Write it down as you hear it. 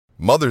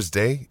Mother's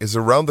Day is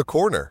around the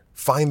corner.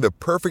 Find the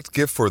perfect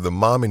gift for the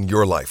mom in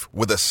your life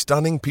with a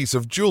stunning piece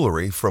of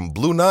jewelry from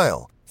Blue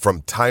Nile.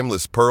 From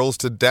timeless pearls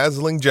to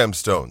dazzling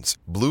gemstones,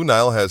 Blue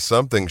Nile has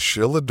something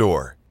she'll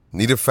adore.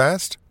 Need it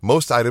fast?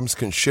 Most items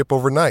can ship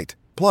overnight.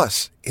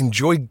 Plus,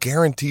 enjoy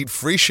guaranteed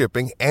free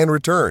shipping and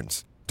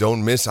returns.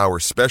 Don't miss our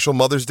special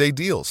Mother's Day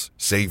deals.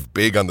 Save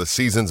big on the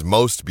season's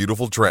most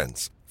beautiful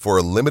trends. For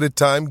a limited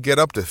time, get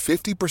up to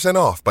 50%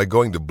 off by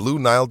going to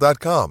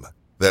BlueNile.com.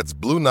 That's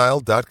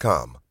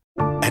BlueNile.com.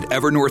 At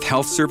Evernorth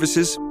Health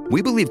Services,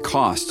 we believe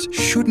costs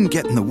shouldn't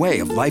get in the way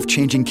of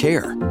life-changing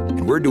care,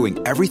 and we're doing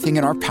everything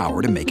in our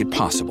power to make it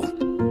possible.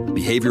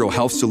 Behavioral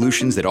health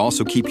solutions that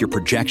also keep your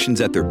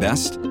projections at their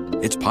best?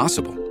 It's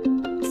possible.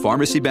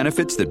 Pharmacy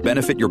benefits that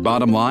benefit your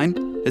bottom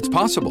line? It's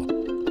possible.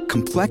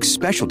 Complex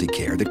specialty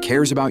care that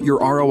cares about your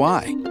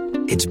ROI?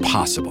 It's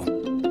possible.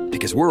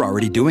 Because we're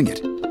already doing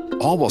it.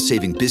 All while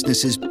saving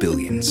businesses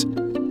billions.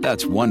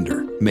 That's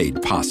Wonder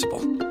made possible.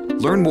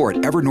 Learn more at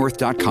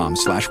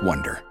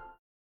evernorth.com/wonder.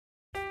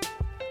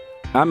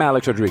 I'm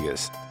Alex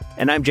Rodriguez.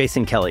 And I'm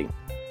Jason Kelly.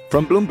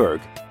 From Bloomberg,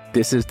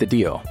 this is The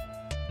Deal.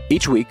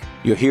 Each week,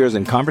 you'll hear us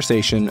in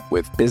conversation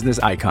with business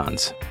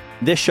icons.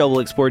 This show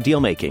will explore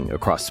deal-making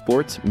across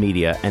sports,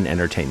 media, and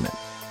entertainment.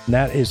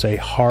 That is a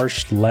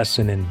harsh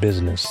lesson in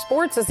business.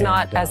 Sports is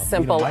not as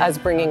simple as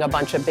bringing a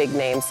bunch of big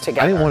names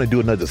together. I didn't want to do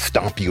another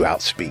stomp you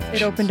out speech.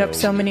 It opened up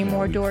so many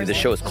more doors. The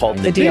show is called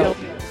The Deal.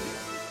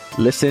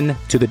 Listen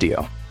to The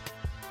Deal.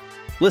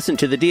 Listen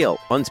to The Deal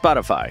on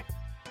Spotify.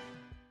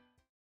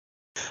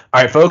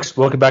 All right, folks,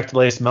 welcome back to the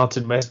latest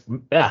Mountain West.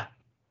 Yeah.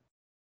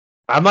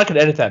 I'm not going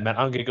to edit that, man.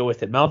 I'm going to go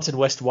with it. Mountain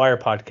West Wire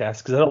podcast,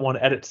 because I don't want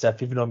to edit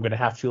stuff, even though I'm going to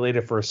have to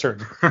later for a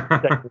certain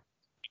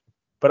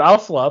But I'll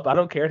flub. I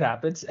don't care. It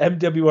happens.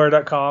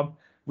 MWR.com.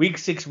 Week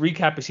 6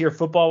 recap is here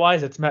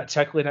football-wise. That's Matt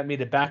chuckling at me in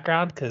the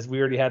background because we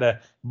already had a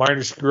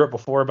minor screw-up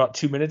before about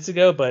 2 minutes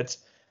ago. But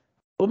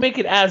we'll make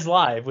it as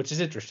live, which is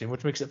interesting,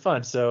 which makes it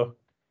fun. So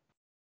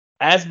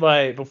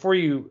before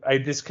I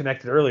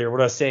disconnected earlier, what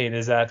I was saying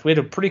is that we had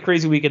a pretty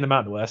crazy week in the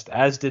Mountain West,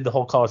 as did the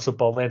whole college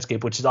football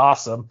landscape, which is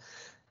awesome,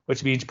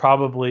 which means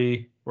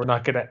probably we're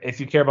not going to, if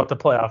you care about the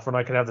playoff, we're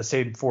not going to have the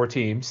same 4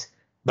 teams.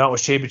 Mountain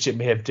West Championship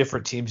may have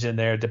different teams in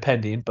there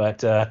depending,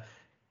 but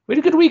we had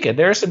a good weekend.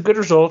 There are some good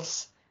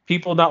results.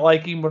 People not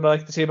liking what I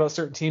like to say about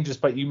certain teams,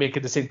 despite you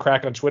making the same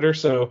crack on Twitter.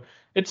 So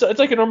it's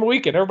like a normal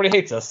weekend. Everybody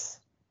hates us.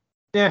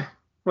 Yeah.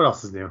 What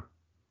else is new?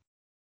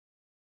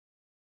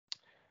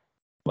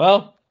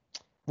 Well,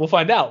 we'll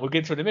find out. We'll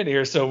get to it in a minute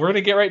here. So we're going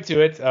to get right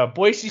to it.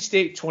 Boise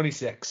State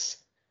 26,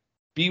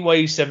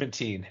 BYU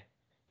 17.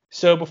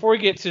 So before we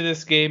get to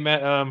this game,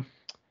 Matt,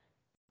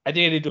 I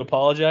think I need to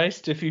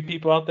apologize to a few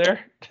people out there.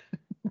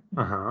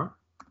 Uh-huh.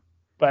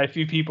 By a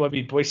few people, I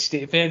mean Boise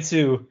State fans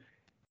who,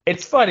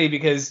 it's funny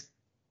because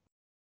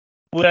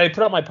when I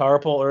put out my power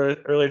poll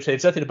earlier today,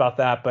 it's nothing about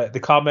that, but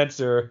the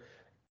comments are,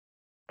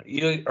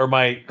 or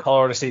my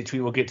Colorado State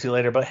tweet we'll get to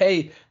later, but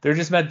hey, they're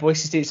just mad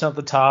Boise State's not at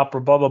the top or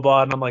blah, blah,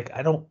 blah. And I'm like,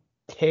 I don't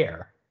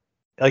care.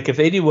 Like, if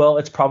they do well,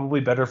 it's probably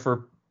better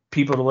for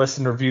people to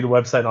listen or view the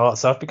website and all that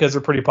stuff because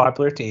they're a pretty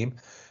popular team.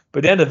 But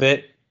at the end of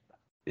it,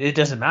 it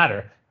doesn't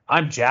matter.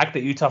 I'm jacked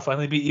that Utah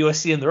finally beat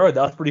USC on the road.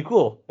 That was pretty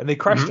cool. And they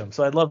crushed them.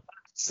 So I love that.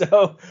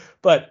 So,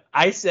 but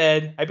I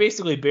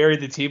basically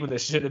buried the team when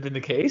this shouldn't have been the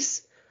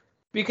case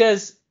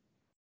because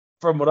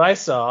from what I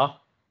saw,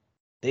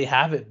 they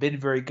haven't been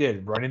very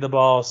good running the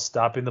ball,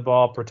 stopping the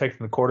ball,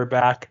 protecting the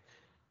quarterback.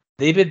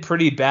 They've been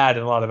pretty bad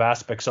in a lot of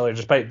aspects earlier,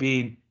 despite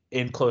being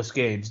in close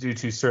games due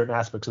to certain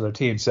aspects of their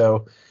team.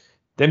 So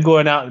them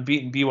going out and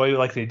beating BYU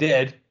like they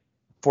did,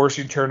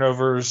 forcing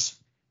turnovers,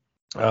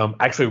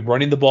 actually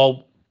running the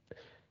ball,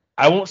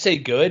 I won't say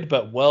good,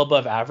 but well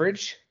above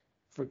average.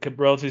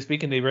 Relatively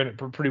speaking, they ran it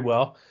pretty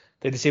well.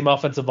 They had the same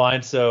offensive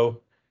line,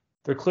 so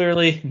they're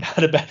clearly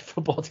not a bad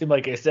football team,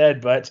 like I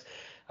said. But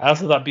I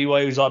also thought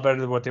BYU was a lot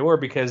better than what they were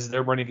because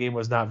their running game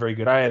was not very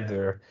good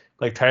either.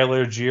 Like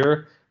Tyler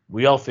Algier,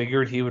 we all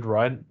figured he would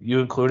run. You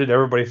included.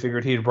 Everybody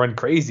figured he'd run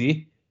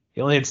crazy.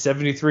 He only had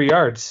 73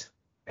 yards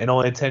and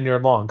only a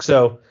 10-yard long.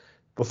 So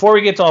before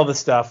we get to all this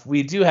stuff,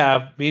 we do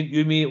have,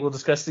 we'll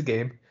discuss the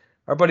game.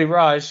 Our buddy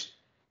Raj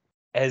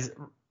has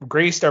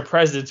graced our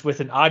presence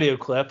with an audio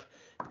clip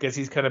because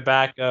he's kind of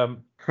back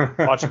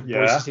watching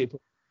Boise State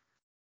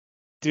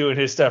doing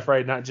his stuff,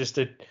 right? Not just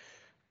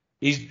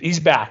he's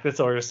back. That's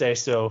all we're going to say.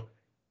 So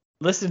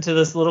listen to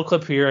this little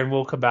clip here and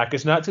we'll come back.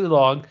 It's not too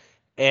long.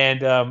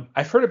 And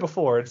I've heard it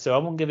before, so I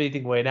won't give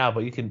anything away now,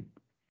 but you can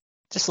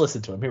just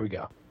listen to him. Here we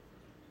go.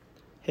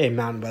 Hey,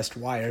 Mountain West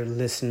Wire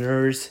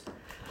listeners.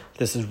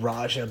 This is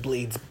Raja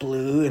Bleeds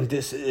Blue, and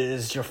this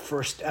is your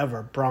first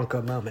ever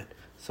Bronco moment.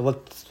 So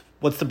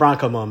what's the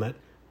Bronco moment?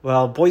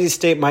 Well, Boise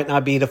State might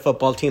not be the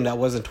football team that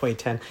was in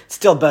 2010. It's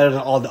still better than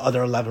all the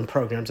other 11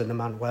 programs in the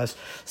Mountain West.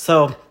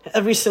 So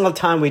every single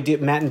time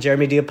Matt and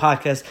Jeremy do a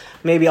podcast,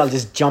 maybe I'll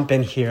just jump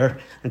in here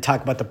and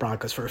talk about the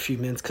Broncos for a few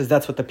minutes because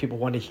that's what the people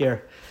want to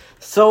hear.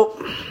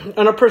 So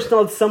on a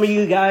personal note, some of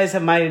you guys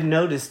might have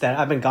noticed that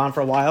I've been gone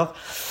for a while.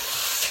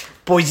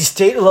 Boise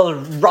State, a little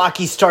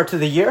rocky start to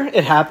the year.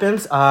 It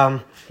happens.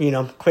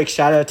 quick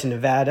shout out to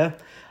Nevada,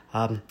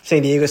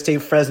 San Diego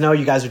State, Fresno.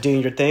 You guys are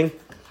doing your thing.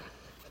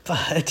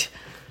 But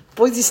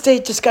Boise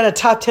State just got a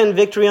top 10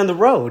 victory on the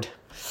road.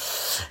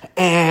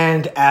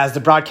 And as the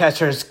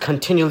broadcasters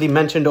continually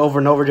mentioned over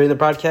and over during the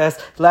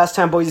broadcast, last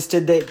time Boise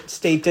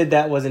State did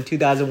that was in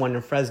 2001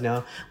 in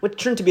Fresno,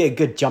 which turned to be a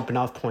good jumping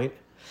off point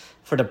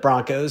for the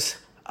Broncos.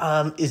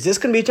 Is this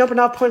going to be a jumping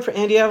off point for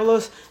Andy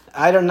Avalos?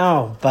 I don't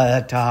know,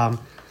 but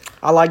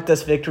I like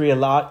this victory a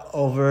lot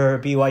over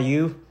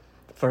BYU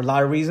for a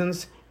lot of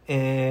reasons.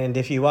 And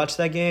if you watch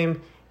that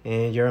game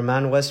and you're a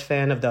Mountain West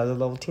fan of the other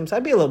level teams,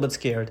 I'd be a little bit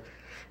scared.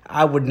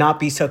 I would not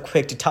be so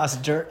quick to toss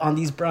dirt on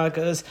these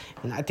Broncos,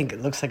 and I think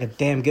it looks like a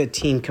damn good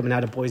team coming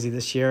out of Boise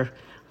this year.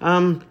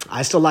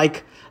 I still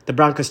like the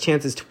Broncos'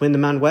 chances to win the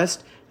Mountain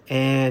West,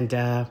 and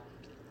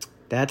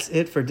that's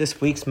it for this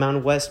week's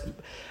Mountain West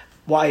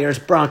Wires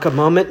Bronco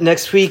moment.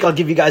 Next week, I'll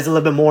give you guys a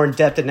little bit more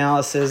in-depth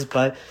analysis,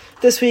 but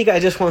this week, I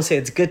just want to say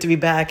it's good to be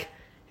back,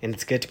 and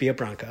it's good to be a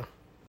Bronco.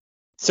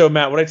 So,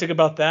 Matt, what I took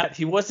about that,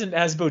 he wasn't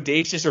as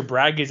bodacious or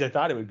braggy as I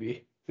thought it would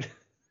be.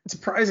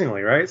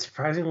 Surprisingly, right?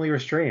 Surprisingly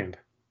restrained.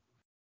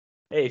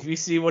 Hey, if you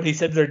see what he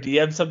said in their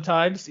DM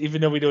sometimes,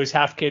 even though we know he's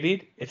half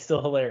kidding, it's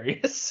still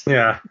hilarious.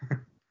 Yeah.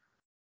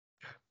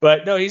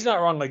 But no, he's not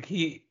wrong. Like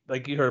you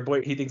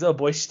heard, he thinks,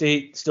 Boise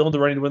State still in the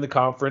running to win the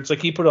conference. Like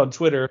he put on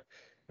Twitter,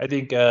 I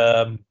think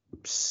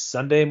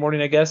Sunday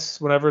morning, I guess,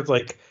 whenever. It's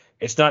like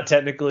it's not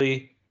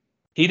technically.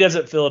 He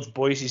doesn't feel it's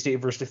Boise State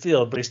versus the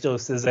field, but he still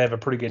says they have a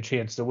pretty good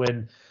chance to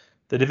win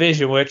the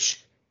division,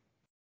 which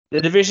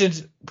the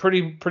division's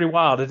pretty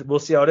wild. We'll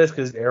see how it is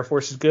because Air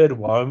Force is good,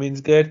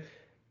 Wyoming's good.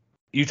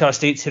 Utah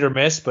State's hit or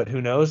miss, but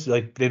who knows?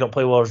 Like they don't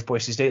play well versus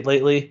Boise State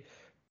lately.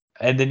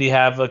 And then you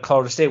have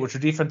Colorado State, which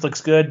their defense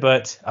looks good,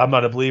 but I'm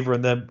not a believer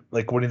in them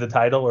like winning the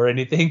title or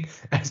anything,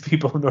 as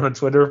people know on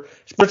Twitter,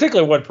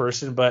 particularly one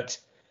person. But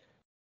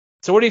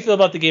so, what do you feel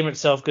about the game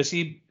itself? Because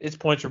his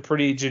points were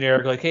pretty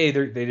generic. Like, hey,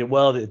 they did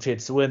well, they had a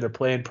chance to win, they're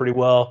playing pretty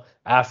well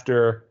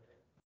after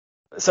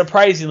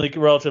surprisingly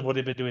relative to what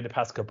they've been doing the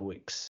past couple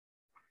weeks.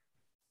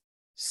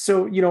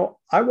 So,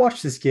 I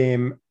watched this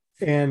game.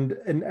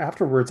 And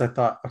afterwards, I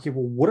thought, okay,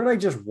 well, what did I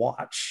just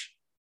watch?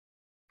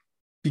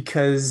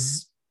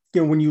 Because,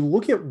 when you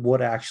look at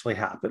what actually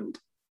happened,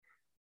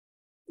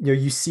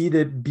 you see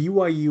that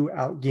BYU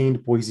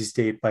outgained Boise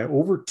State by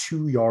over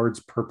 2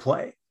 yards per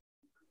play,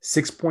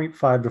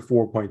 6.5 to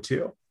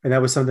 4.2. And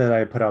that was something that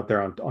I put out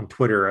there on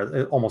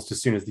Twitter almost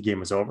as soon as the game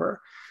was over.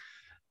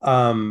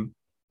 And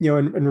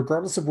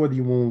regardless of whether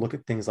you want to look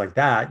at things like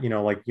that,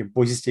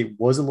 Boise State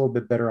was a little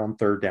bit better on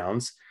third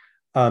downs.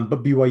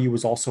 But BYU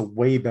was also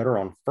way better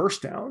on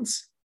first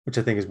downs, which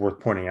I think is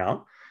worth pointing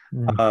out.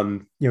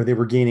 They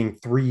were gaining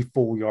 3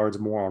 full yards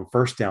more on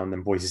first down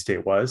than Boise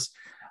State was.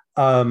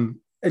 And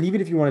even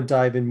if you want to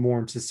dive in more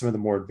into some of the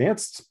more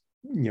advanced,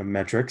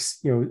 metrics,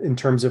 in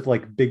terms of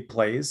like big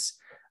plays,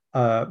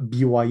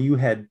 BYU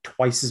had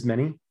twice as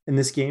many in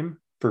this game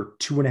for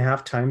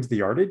 2.5 times the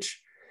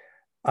yardage.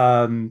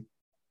 When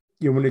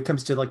it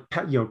comes to like,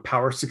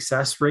 power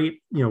success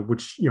rate,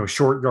 which,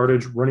 short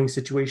yardage running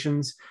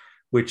situations,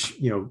 which,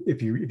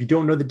 if you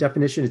don't know the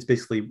definition, it's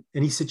basically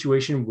any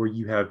situation where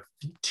you have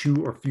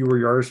 2 or fewer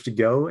yards to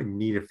go and you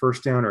need a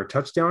first down or a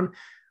touchdown.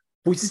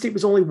 Boise State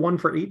was only 1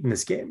 for 8 in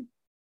this game.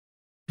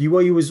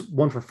 BYU was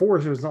 1 for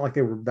 4, so it's not like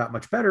they were that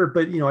much better.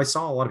 But, I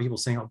saw a lot of people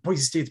saying,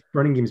 Boise State's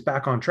running game is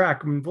back on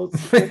track. I mean,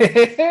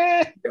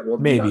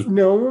 maybe.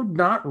 No,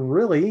 not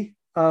really.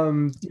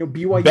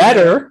 BYU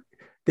better.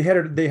 They had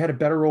a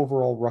better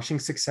overall rushing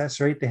success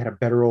rate. They had a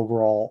better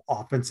overall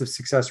offensive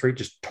success rate,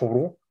 just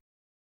total.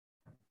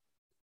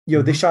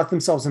 They shot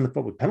themselves in the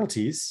foot with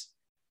penalties,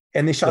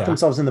 and they shot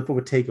themselves in the foot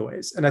with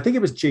takeaways. And I think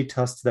it was Jay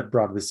Tust that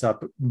brought this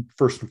up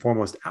first and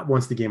foremost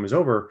once the game was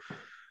over.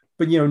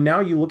 But, now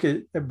you look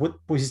at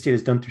what Boise State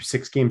has done through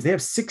 6 games. They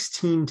have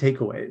 16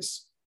 takeaways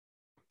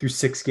through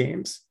 6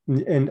 games.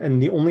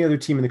 And the only other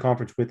team in the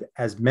conference with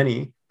as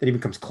many that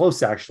even comes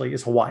close, actually,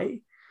 is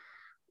Hawaii,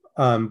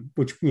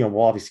 which,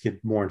 we'll obviously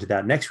get more into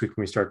that next week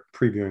when we start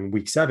previewing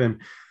week 7.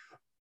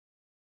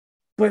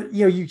 But,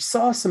 you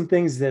saw some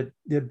things that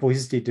Boise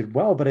State did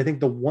well, but I think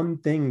the one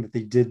thing that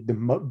they did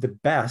the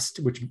best,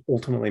 which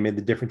ultimately made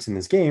the difference in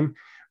this game,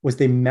 was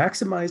they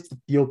maximized the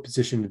field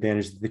position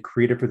advantage that they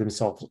created for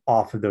themselves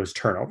off of those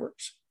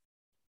turnovers.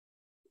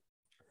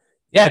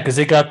 Yeah, because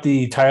they got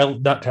the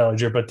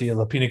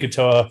Lapina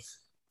Katoa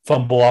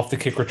fumble off the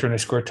kick return, they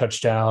scored a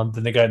touchdown.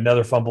 Then they got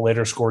another fumble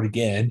later, scored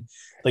again.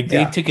 Like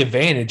they took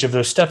advantage of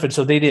those stuff, and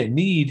so they didn't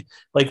need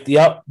like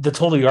the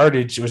total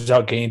yardage was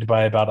outgained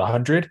by about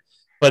 100.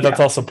 But that's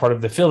also part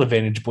of the field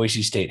advantage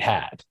Boise State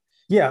had.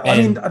 Yeah,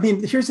 I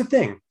mean, here's the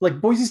thing: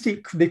 like Boise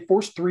State, they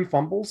forced 3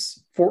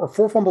 fumbles,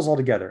 4 fumbles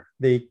altogether.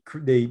 They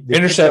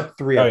intercept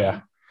 3 of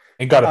them,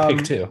 and got a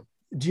pick too.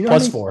 Do you know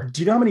plus 4?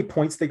 Do you know how many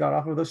points they got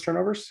off of those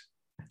turnovers?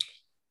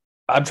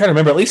 I'm trying to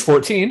remember. At least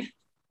 14.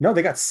 No,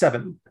 they got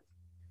 7.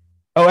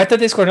 Oh, I thought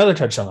they scored another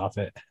touchdown off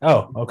it.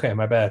 Oh, okay,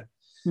 my bad.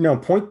 No,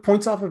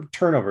 points off of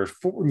turnovers.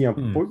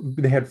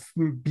 They had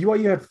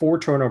BYU had 4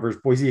 turnovers.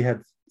 Boise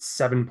had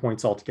 7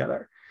 points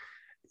altogether.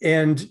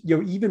 And,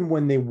 even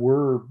when they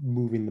were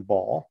moving the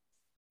ball,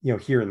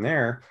 here and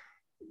there,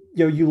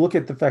 you look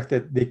at the fact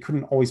that they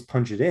couldn't always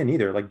punch it in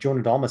either. Like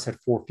Jonah Dalmas had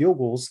 4 field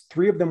goals.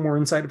 3 of them were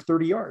inside of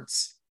 30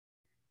 yards.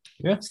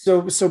 Yeah.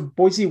 So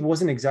Boise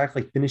wasn't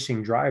exactly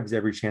finishing drives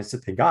every chance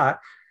that they got.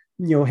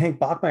 Hank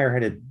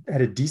Bachmeier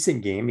had a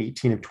decent game,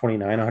 18 of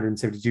 29,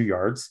 172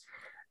 yards.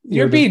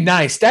 You're being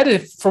nice. That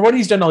is, for what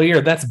he's done all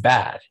year, that's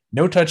bad.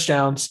 No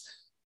touchdowns,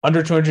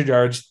 under 200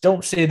 yards.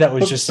 Don't say that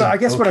was just. I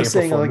guess what I'm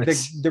saying, like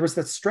there was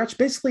that stretch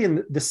basically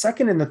in the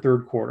second and the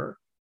third quarter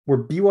where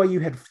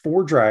BYU had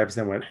 4 drives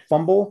that went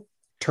fumble,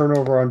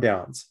 turnover on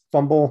downs,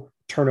 fumble,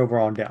 turnover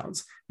on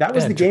downs. That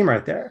was the game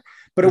right there.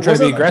 But it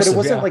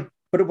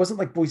wasn't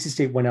like Boise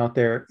State went out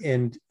there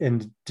and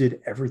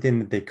did everything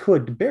that they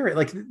could to bear it.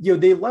 Like,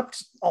 they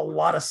left a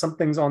lot of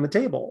somethings on the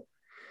table.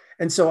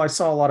 And so I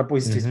saw a lot of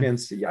Boise State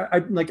fans.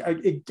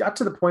 It got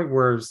to the point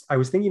where I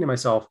was thinking to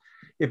myself,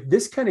 if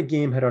this kind of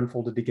game had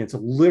unfolded against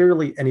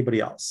literally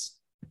anybody else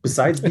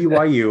besides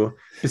BYU,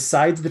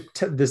 besides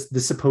the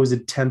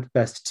supposed 10th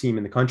best team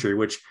in the country,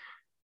 which,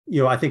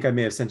 I think I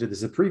may have sent it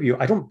as a preview.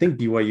 I don't think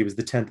BYU is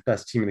the 10th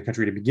best team in the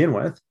country to begin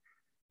with.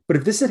 But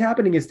if this had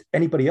happened against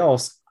anybody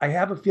else, I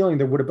have a feeling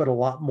there would have been a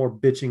lot more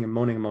bitching and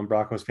moaning among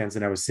Broncos fans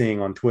than I was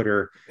seeing on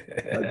Twitter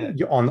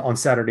on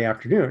Saturday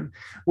afternoon.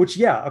 Which,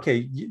 they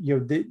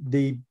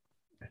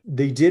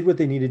did what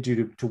they needed to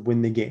do to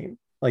win the game.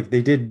 Like,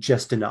 they did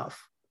just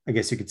enough, I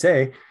guess you could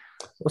say.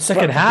 Well,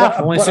 second half,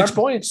 only 6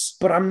 points.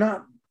 But I'm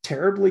not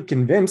terribly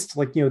convinced.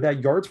 Like,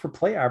 that yards per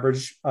play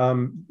average.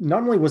 Not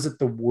only was it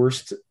the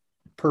worst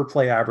per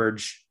play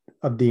average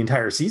of the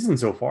entire season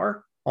so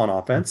far on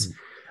offense.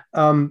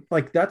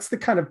 That's the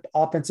kind of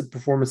offensive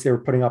performance they were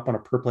putting up on a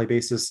per play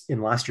basis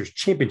in last year's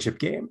championship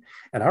game.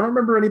 And I don't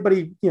remember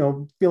anybody,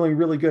 feeling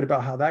really good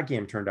about how that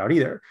game turned out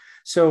either.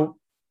 So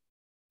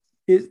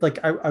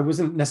I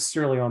wasn't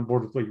necessarily on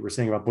board with what you were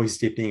saying about Boise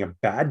State being a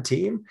bad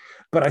team,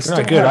 but I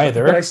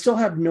still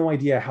have no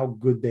idea how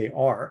good they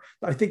are.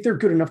 I think they're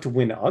good enough to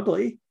win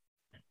ugly.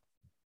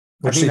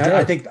 I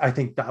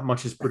think that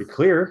much is pretty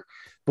clear,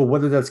 but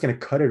whether that's going to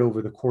cut it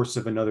over the course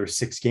of another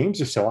 6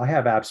 games or so, I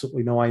have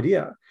absolutely no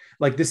idea.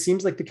 Like, this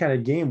seems like the kind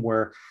of game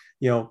where,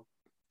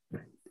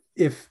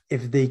 if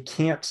they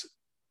can't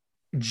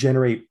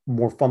generate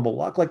more fumble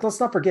luck, like,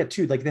 let's not forget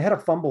too, like, they had a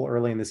fumble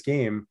early in this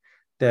game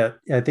that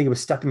I think it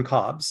was Stephen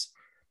Cobbs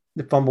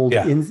that fumbled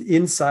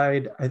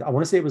inside. I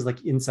want to say it was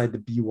like inside the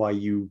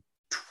BYU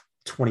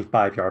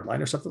 25-yard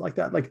line or something like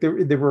that. Like,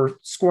 they were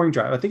scoring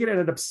drive. I think it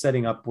ended up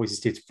setting up Boise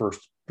State's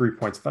first 3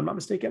 points, if I'm not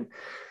mistaken.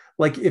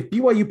 Like, if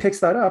BYU picks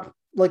that up,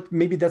 like,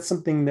 maybe that's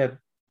something that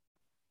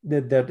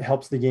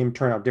helps the game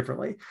turn out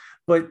differently.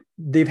 But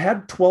they've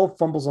had 12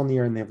 fumbles on the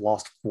year and they've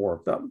lost 4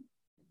 of them.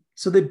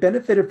 So they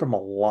benefited from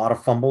a lot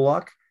of fumble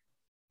luck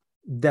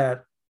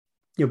that,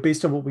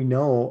 based on what we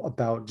know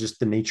about just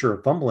the nature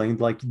of fumbling,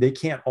 like, they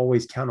can't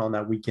always count on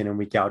that week in and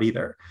week out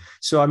either.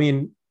 So, I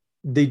mean,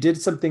 they did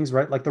some things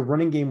right. Like, the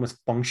running game was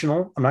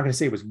functional. I'm not going to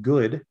say it was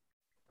good. It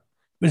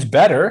was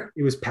better.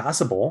 It was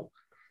passable.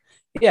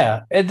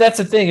 Yeah. And that's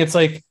the thing. It's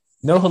like,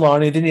 no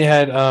Helani. Then you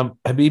had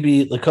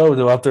Habibi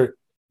Lakodo out there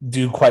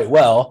do quite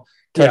well.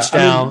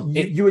 Touchdown.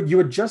 Yeah, I mean, you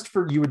adjust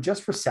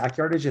for sack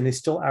yardage, and they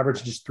still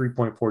averaged just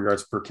 3.4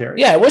 yards per carry.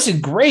 Yeah, it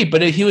wasn't great,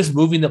 but he was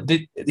moving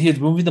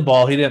the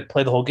ball. He didn't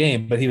play the whole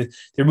game, but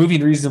they're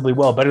moving reasonably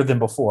well, better than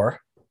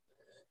before.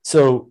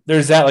 So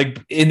there's that.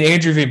 Like, and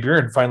Andrew Van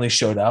Buren finally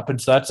showed up,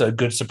 and so that's a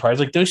good surprise.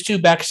 Like, those 2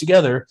 backs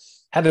together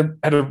had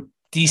a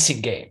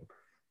decent game.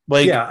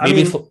 Like,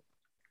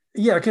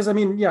 because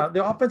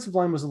the offensive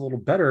line was a little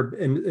better,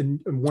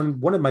 and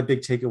one of my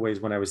big takeaways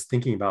when I was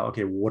thinking about,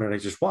 okay, what did I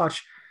just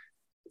watch?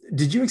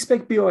 Did you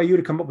expect BYU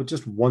to come up with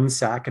just 1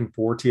 sack and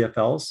 4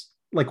 TFLs?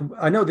 Like,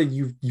 I know that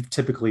you've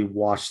typically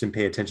watched and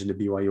pay attention to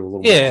BYU a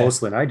little more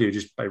closely than I do,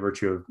 just by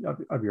virtue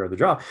of your other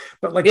job.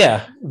 But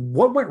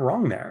what went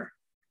wrong there?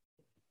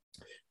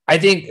 I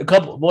think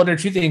one or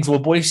 2 things. Well,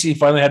 Boise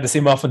finally had the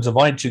same offensive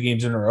line 2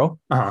 games in a row.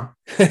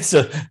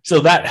 So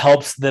that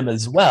helps them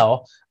as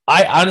well.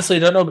 I honestly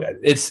don't know.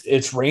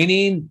 It's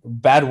raining,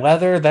 bad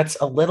weather. That's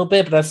a little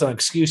bit, but that's no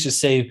excuse to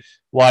say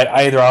why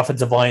either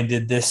offensive line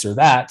did this or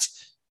that.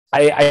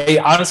 I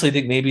honestly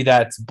think maybe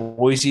that's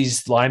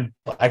Boise's line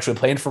actually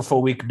playing for a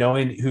full week,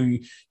 knowing who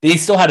they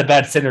still had a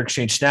bad center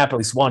exchange snap at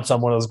least once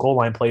on one of those goal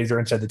line plays or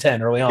inside the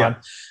 10 early on.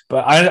 Yeah.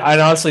 But I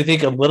honestly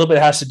think a little bit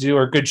has to do,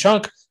 or a good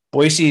chunk,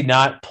 Boise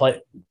not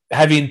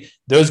having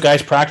those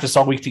guys practice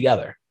all week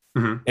together.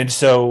 Mm-hmm. And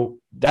so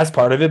that's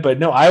part of it. But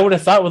no, I would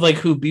have thought with like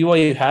who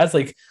BYU has,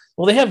 like,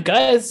 well, they have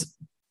guys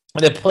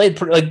that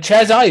played like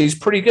Chaz Ayu's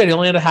pretty good. He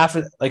only had half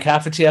a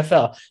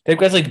TFL. They have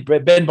guys like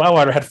Ben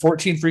Bywater had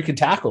 14 freaking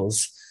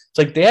tackles. It's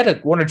like they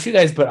had 1 or 2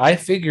 guys, but I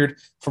figured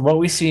from what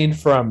we've seen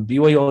from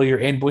BYU all year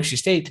and Boise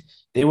State,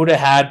 they would have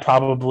had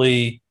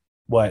probably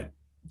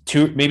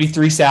 2, maybe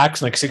 3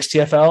 sacks and like 6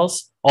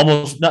 TFLs,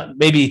 almost not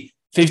maybe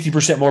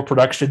 50% more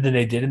production than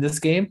they did in this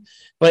game.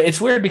 But it's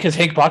weird because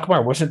Hank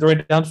Bachmeier wasn't throwing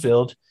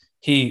downfield.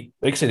 He,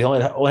 like I said, he only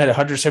had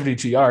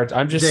 172 yards.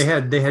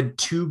 They had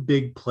 2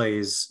 big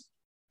plays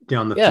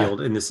down the field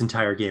in this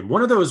entire game.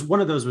 One of those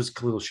was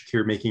Khalil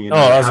Shakir making it. Oh,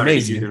 that was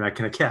amazing. That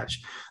kind of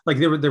catch. Like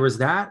there was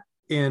that,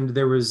 and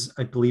there was,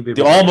 I believe,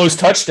 the almost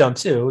touchdown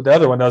too. The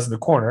other one that was in the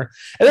corner,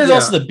 and there's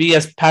also the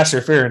BS pass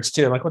interference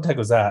too. I'm like, what the heck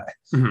was that?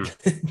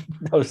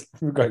 Mm-hmm. That was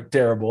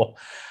terrible.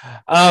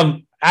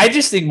 I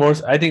just think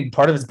I think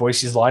part of his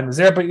Boise's line was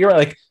there, but you're right.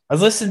 Like I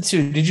was listening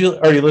to, did you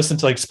already listen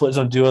to like Split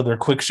Zone Duo, their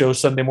quick show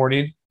Sunday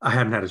morning? I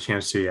haven't had a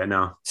chance to yet.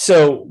 No.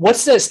 So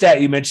what's that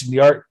stat you mentioned?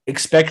 The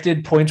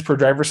expected points per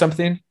drive or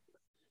something?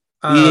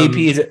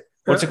 EAP, is it?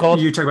 What's it called?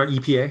 You're talking about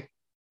EPA?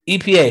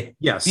 EPA.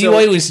 Yeah.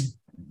 BYU was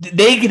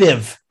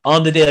negative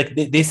on the day.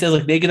 Like they said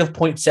like negative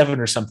 0.7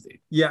 or something.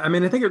 Yeah. I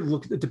mean, I think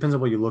it depends on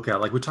what you look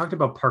at. Like we talked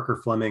about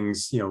Parker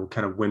Fleming's,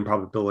 kind of win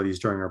probabilities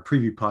during our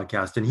preview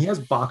podcast, and he has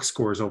box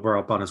scores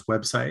up on his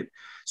website.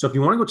 So if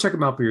you want to go check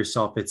them out for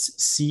yourself,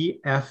 it's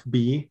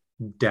CFB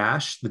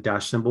the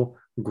dash symbol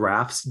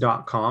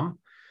graphs.com.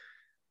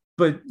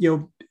 But,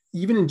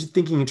 even in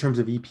thinking in terms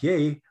of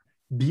EPA,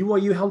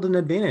 BYU held an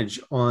advantage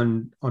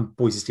on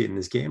Boise State in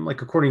this game,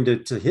 like according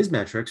to his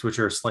metrics, which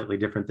are slightly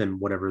different than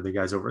whatever the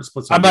guys over at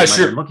Split Zone I'm not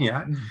sure looking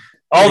at.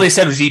 All they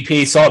said was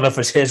EPA, saw enough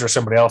as his or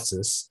somebody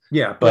else's.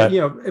 Yeah, but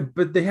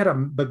they had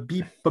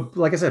but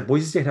like I said,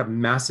 Boise State had a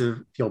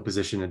massive field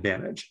position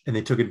advantage, and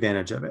they took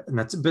advantage of it. And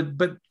that's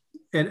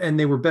and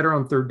they were better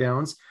on third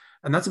downs,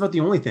 and that's about the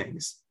only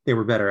things they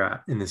were better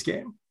at in this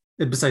game,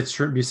 besides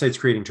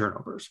creating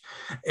turnovers.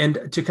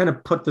 And to kind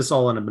of put this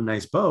all in a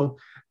nice bow,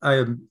 I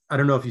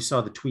don't know if you saw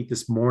the tweet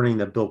this morning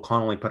that Bill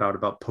Connolly put out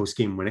about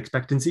post-game win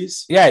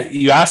expectancies. Yeah,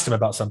 you asked him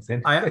about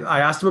something. I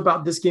asked him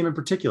about this game in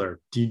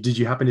particular. Did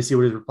you happen to see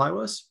what his reply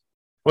was?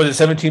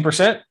 Was it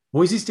 17%?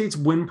 Boise State's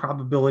win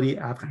probability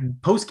after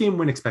post-game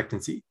win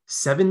expectancy,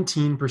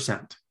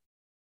 17%,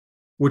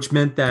 which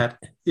meant that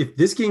if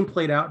this game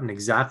played out in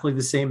exactly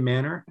the same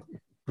manner,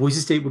 Boise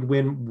State would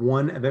win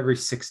 1 of every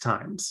 6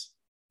 times.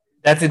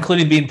 That's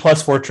including being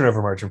 +4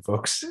 turnover margin,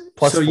 folks.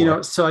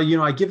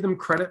 +4. I give them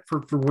credit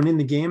for winning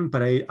the game,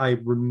 but I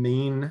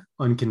remain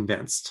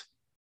unconvinced.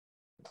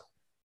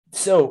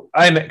 So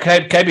can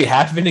I be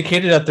half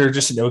vindicated that they're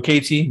just an okay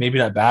team? Maybe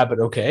not bad, but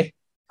okay.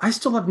 I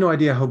still have no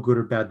idea how good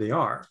or bad they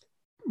are.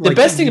 The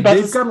best thing about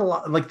they've got a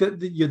lot. Like the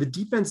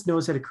defense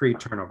knows how to create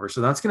turnover, so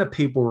that's going to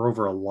paper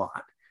over a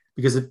lot.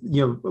 Because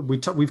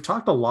we've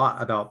talked a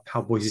lot about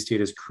how Boise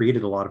State has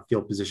created a lot of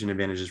field position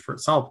advantages for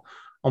itself,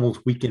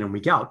 almost week in and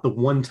week out. The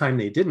one time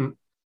they didn't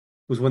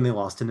was when they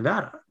lost to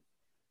Nevada.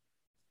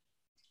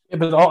 Yeah,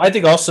 but I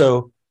think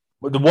also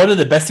one of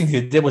the best things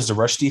they did was the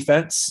rush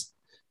defense,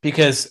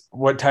 because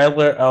what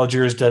Tyler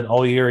Algier has done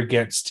all year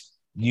against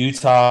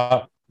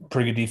Utah,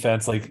 pretty good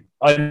defense. Like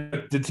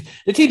the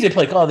teams they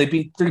play, they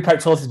beat 3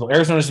 Pac-12 people.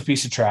 Arizona's a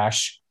piece of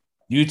trash.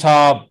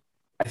 Utah,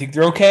 I think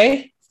they're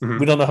okay. Mm-hmm.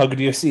 We don't know how good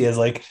USC is.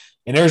 Like,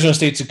 and Arizona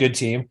State's a good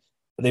team.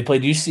 They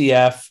played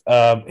UCF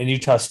and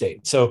Utah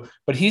State. So,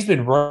 but he's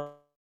been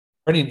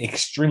running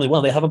extremely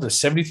well. They have up to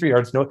 73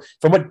 yards. No,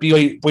 from what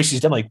Boise's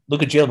done, like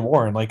look at Jalen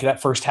Warren. Like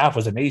that first half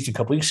was amazing a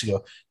couple weeks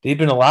ago. They've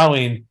been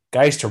allowing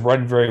guys to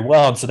run very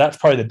well, and so that's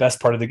probably the best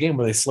part of the game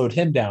where they slowed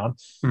him down.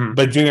 Mm-hmm.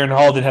 But Junior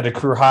Halden had a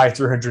career high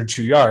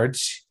 302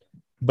 yards.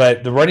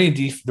 But the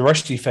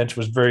rush defense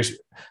was very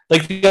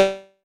like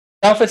the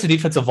offensive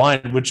defensive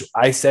line, which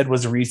I said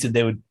was the reason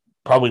they would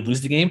probably lose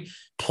the game,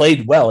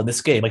 played well in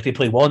this game. Like they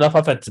played well enough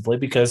offensively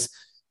because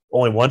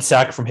only 1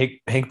 sack from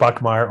Hank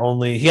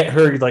Bachmeier. He got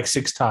hurt like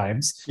 6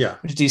 times,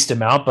 which is a decent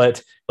amount.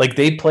 But like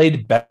they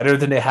played better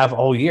than they have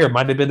all year.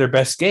 Might have been their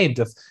best game,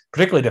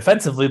 particularly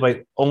defensively.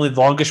 But only the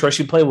longest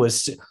rushing play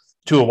was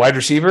to a wide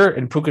receiver,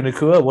 and Puka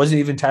Nacua. It wasn't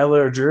even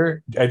Tyler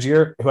Algier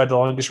who had the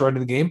longest run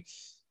of the game.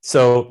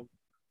 So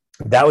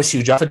that was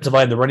huge. Offensive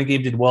line, the running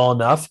game did well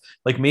enough.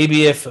 Like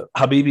maybe if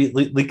Habibi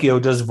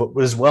Likio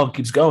does well and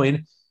keeps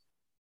going,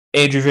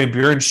 Andrew Van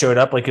Buren showed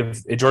up. Like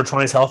if George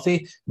Twan is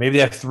healthy, maybe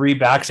they have 3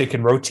 backs they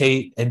can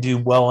rotate and do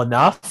well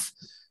enough.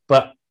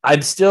 But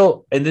I'm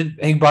still, and then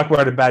Hank Bachmeier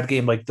had a bad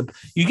game. Like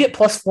you get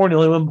 +4 and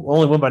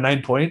only win by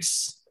 9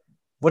 points.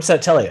 What's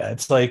that tell you?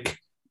 It's like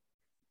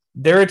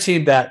they're a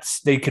team that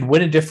they can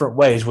win in different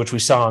ways, which we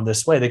saw on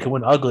this way. They can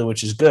win ugly,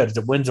 which is good.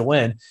 The win's a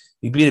win.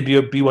 You beat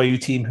a BYU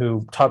team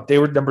they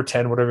were number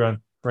 10, whatever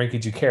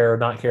rankings you care or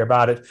not care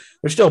about it.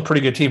 They're still a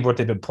pretty good team for what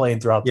they've been playing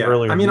throughout the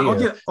earlier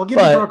year. I'll give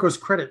the Broncos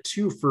credit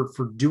too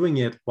for doing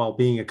it while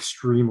being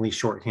extremely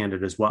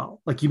shorthanded as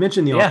well. Like you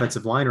mentioned the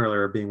offensive line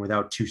earlier being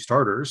without 2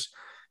 starters.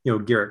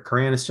 Garrett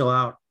Curran is still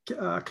out.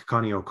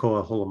 Kakani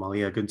Okoa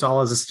Holamalia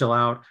Gonzalez is still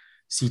out.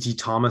 C.T.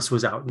 Thomas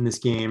was out in this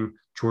game.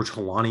 George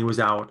Holani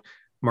was out.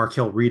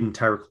 Markel Reed and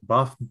Tyreek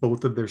Buff,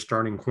 both of their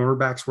starting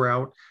cornerbacks were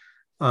out.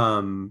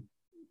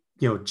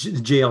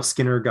 J.L.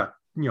 Skinner got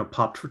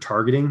popped for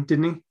targeting,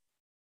 didn't he?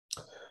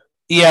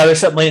 Yeah, there's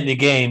something late in the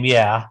game.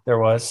 Yeah, there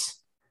was.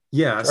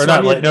 Yeah, or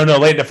not late. No,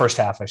 late in the first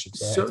half, I should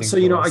say.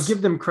 I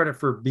give them credit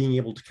for being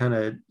able to kind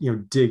of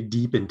dig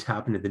deep and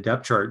tap into the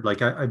depth chart.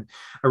 Like I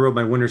wrote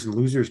my winners and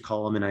losers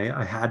column, and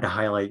I had to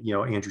highlight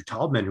Andrew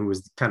Taubman, who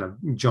was kind of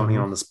Johnny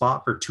on the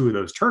spot for 2 of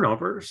those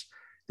turnovers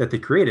that they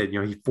created.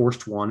 He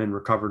forced one and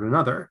recovered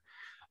another.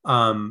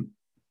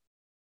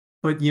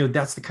 But,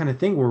 that's the kind of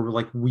thing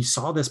where we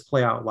saw this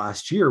play out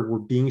last year. We're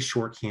being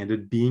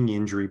shorthanded, being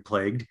injury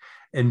plagued,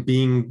 and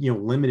being,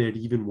 limited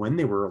even when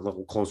they were a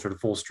little closer to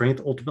full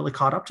strength, ultimately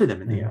caught up to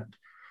them in the end.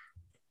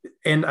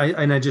 And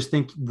I just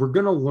think we're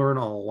going to learn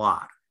a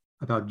lot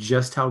about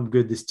just how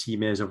good this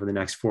team is over the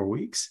next 4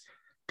 weeks,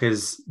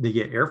 because they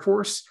get Air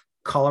Force,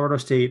 Colorado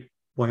State,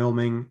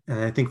 Wyoming, and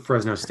I think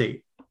Fresno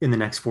State in the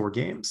next 4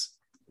 games.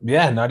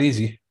 Yeah, not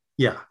easy.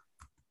 Yeah.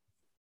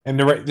 And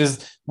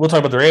we'll talk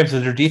about the Rams,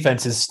 and their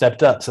defense has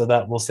stepped up, so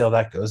that we'll see how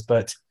that goes.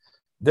 But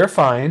they're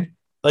fine.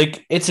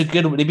 They beat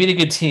a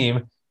good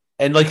team.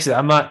 And like I said,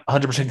 I'm not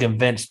 100%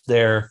 convinced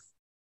they're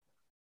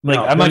they're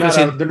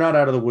not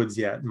out of the woods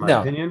yet, in my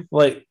opinion.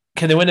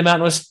 Can they win the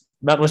Mountain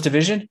West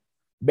Division?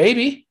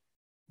 Maybe.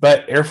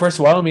 But Air Force,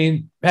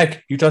 Wyoming,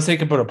 heck, Utah State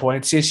can put a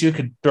point. CSU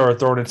could throw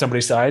it in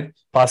somebody's side,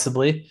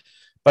 possibly.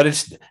 But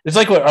it's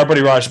like what our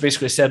buddy Raj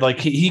basically said.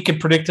 He can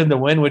predict them to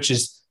win, which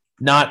is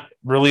not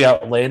really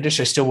outlandish.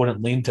 I still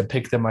wouldn't lean to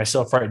pick them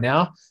myself right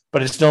now,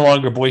 but it's no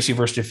longer Boise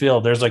versus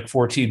DeField. There's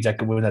 4 teams that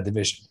could win that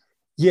division.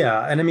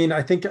 Yeah. And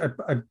I think I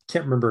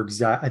can't remember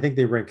exact. I think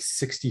they rank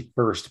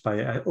 61st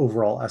by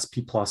overall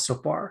SP plus so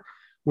far,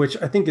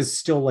 which I think is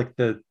still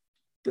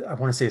I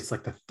want to say it's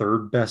the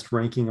 3rd best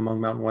ranking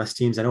among Mountain West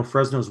teams. I know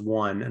Fresno's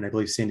 1, and I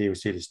believe San Diego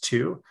State is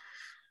 2.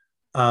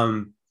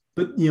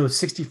 But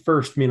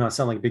 61st may not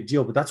sound like a big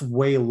deal, but that's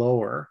way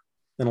lower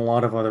than a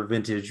lot of other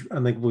vintage.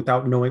 And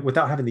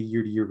without having the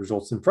year-to-year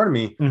results in front of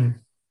me,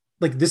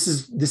 this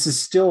is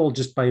still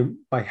just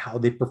by how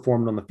they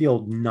performed on the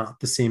field, not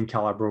the same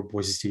caliber of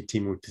Boise State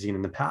team we've seen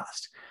in the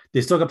past.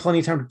 They still got plenty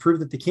of time to prove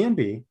that they can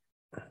be,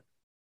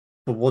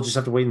 but we'll just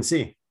have to wait and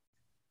see.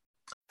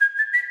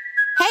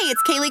 Hey,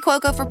 it's Kaylee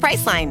Cuoco for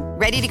Priceline.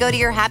 Ready to go to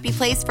your happy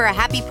place for a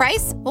happy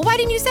price? Well, why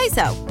didn't you say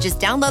so? Just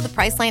download the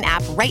Priceline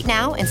app right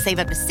now and save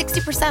up to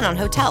 60% on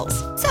hotels.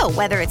 So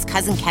whether it's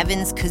Cousin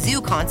Kevin's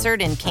Kazoo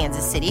Concert in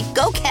Kansas City,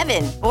 go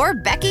Kevin, or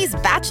Becky's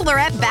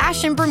Bachelorette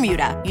Bash in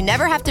Bermuda, you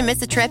never have to miss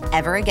a trip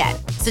ever again.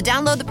 So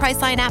download the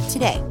Priceline app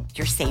today.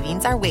 Your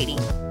savings are waiting.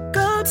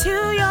 Go to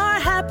your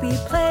happy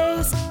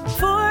place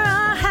for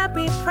a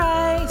happy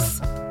price.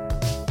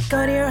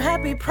 Go to your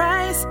happy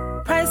price,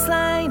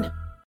 Priceline.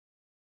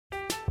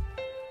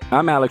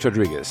 I'm Alex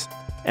Rodriguez.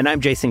 And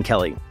I'm Jason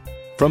Kelly.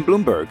 From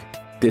Bloomberg,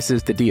 this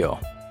is The Deal.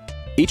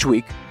 Each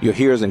week, you'll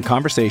hear us in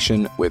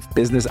conversation with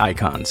business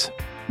icons.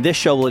 This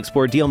show will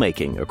explore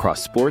deal-making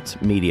across sports,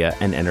 media,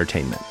 and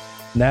entertainment.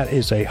 That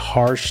is a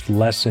harsh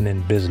lesson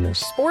in business.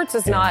 Sports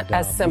is not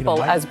as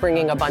simple as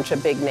bringing a bunch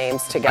of big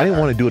names together. I didn't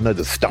want to do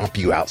another stomp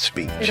you out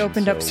speech. It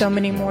opened up so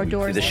many more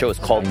doors. The show is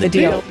called The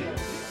Deal.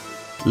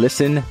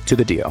 Listen to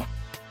The Deal.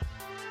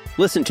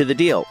 Listen to The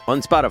Deal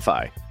on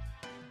Spotify.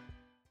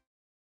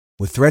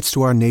 With threats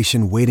to our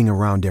nation waiting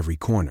around every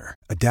corner,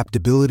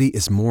 adaptability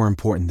is more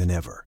important than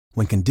ever.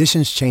 When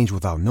conditions change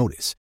without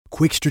notice,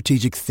 quick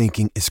strategic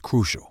thinking is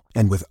crucial.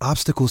 And with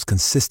obstacles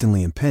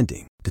consistently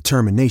impending,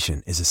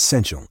 determination is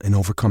essential in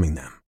overcoming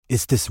them.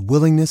 It's this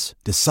willingness,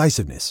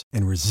 decisiveness,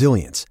 and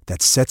resilience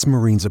that sets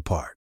Marines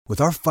apart. With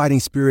our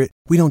fighting spirit,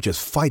 we don't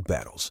just fight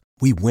battles,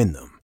 we win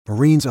them.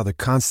 Marines are the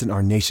constant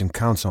our nation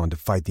counts on to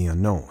fight the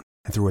unknown.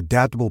 And through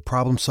adaptable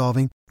problem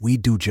solving, we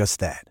do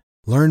just that.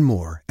 Learn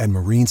more at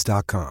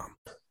marines.com.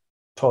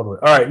 Totally.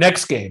 All right,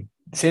 next game.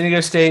 San Diego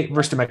State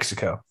versus New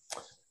Mexico.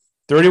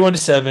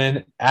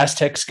 31-7.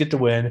 Aztecs get the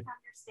win.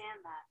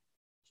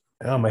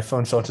 Oh, my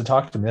phone started to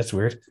talk to me. That's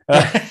weird.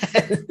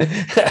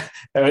 I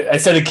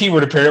said a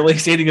keyword, apparently.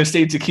 San Diego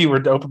State's a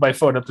keyword to open my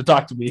phone up to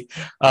talk to me.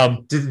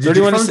 Did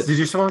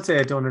your phone say,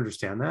 I don't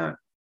understand that?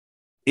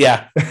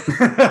 Yeah.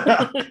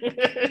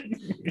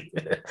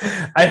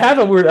 I have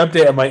a weird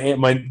update on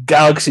my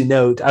Galaxy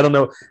Note. I don't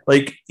know.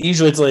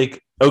 Usually it's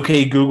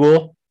okay,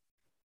 Google.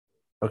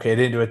 Okay, I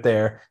didn't do it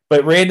there.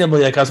 But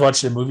randomly, I was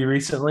watching a movie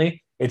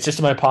recently. It's just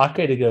in my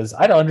pocket. It goes,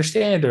 I don't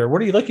understand, or what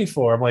are you looking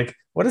for? I'm like,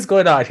 what is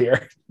going on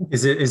here?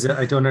 Is it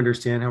I don't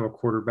understand how a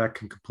quarterback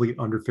can complete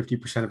under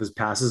 50% of his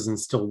passes and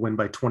still win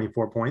by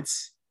 24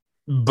 points.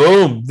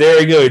 Boom.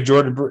 There you go.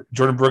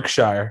 Jordan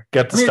Brookshire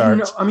got the start.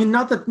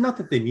 Not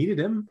that they needed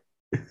him.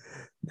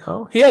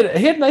 No, he had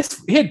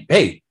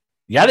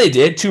they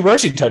did 2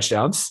 rushing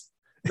touchdowns.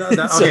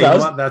 That's true.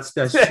 That's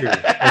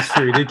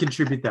true. He did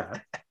contribute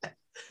that.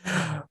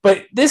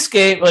 But this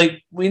game,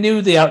 we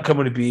knew the outcome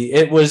would be.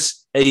 It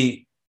was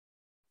a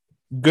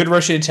good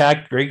rushing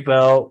attack. Greg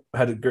Bell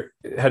had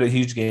a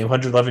huge game,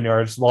 111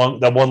 yards,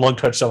 that one long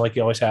touchdown like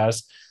he always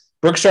has.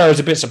 Brookshire was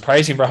a bit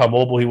surprising for how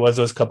mobile he was.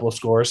 Those couple of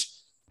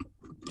scores.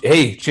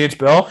 Hey, Chance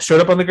Bell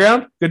showed up on the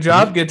ground. Good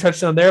job, get a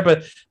touchdown there.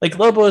 But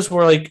Lobos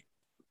were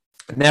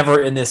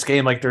never in this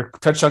game. Their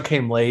touchdown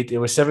came late. It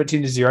was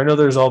 17-0. I know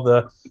there's all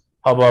the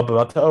hubbub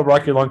about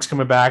Rocky Long's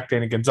coming back,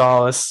 Danny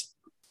Gonzalez.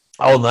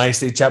 All nice.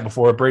 They chat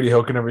before Brady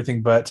Hoke and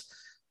everything, but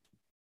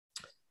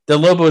the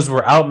Lobos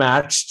were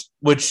outmatched,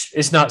 which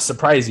is not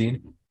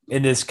surprising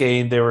in this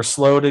game. They were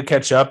slow to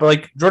catch up.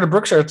 But Jordan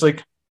Brookshire, it's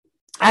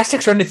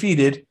Aztecs are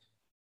undefeated.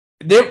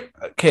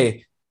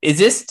 Okay. Is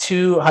this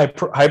too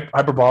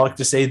hyperbolic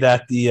to say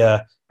that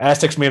the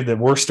Aztecs may have the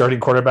worst starting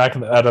quarterback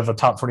out of a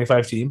top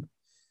 25 team?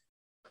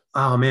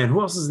 Oh man,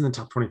 who else is in the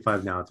top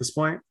 25 now at this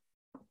point?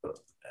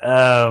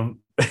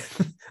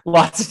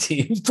 Lots of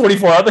teams,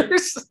 24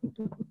 others.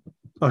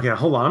 Okay,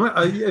 hold on.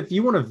 If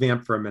you want to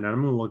vamp for a minute,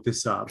 I'm going to look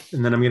this up,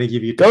 and then I'm going to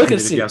give you a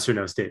yes or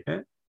no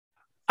statement.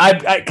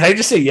 Can I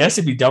just say yes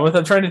and be done with it?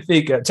 I'm trying to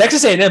think.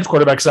 Texas A&M's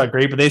quarterback's not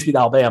great, but they just beat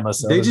Alabama.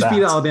 So they just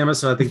beat Alabama,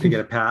 so I think they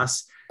get a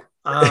pass.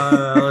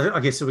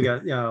 Okay, so we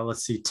got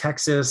let's see,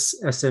 Texas,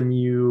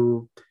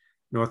 SMU,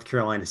 North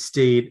Carolina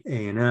State,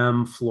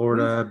 A&M,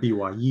 Florida,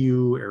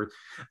 BYU.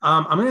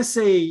 I'm going to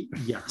say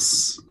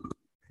yes.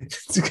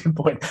 It's a good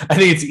point. I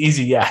think it's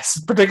easy yes.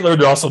 Particularly,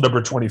 they're also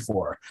number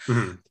 24.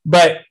 Mm-hmm.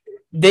 But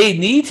they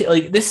need to,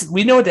 like this.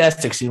 We know what the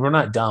Aztecs do. We're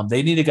not dumb.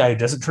 They need a guy who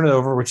doesn't turn it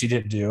over, which he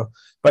didn't do.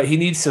 But he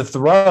needs to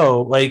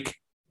throw, like,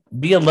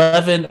 be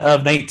 11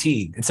 of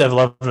 19 instead of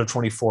 11 of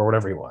 24,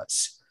 whatever he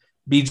was.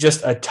 Be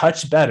just a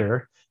touch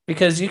better,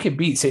 because you can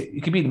beat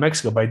New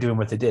Mexico by doing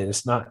what they did.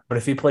 It's not. But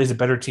if he plays a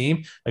better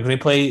team, like when they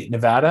play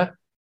Nevada,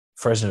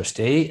 Fresno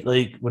State,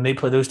 like when they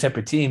play those type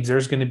of teams,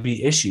 there's going to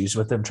be issues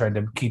with them trying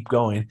to keep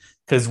going.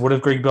 Because what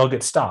if Greg Bell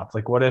gets stopped?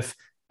 Like, what if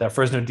that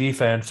Fresno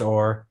defense,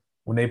 or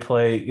when they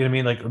play, you know what I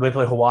mean? Like when they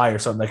play Hawaii or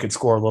something, that could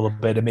score a little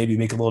bit and maybe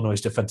make a little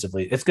noise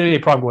defensively. It's going to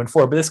be a problem going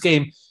forward. But this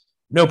game,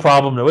 no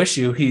problem, no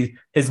issue.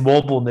 His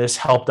mobileness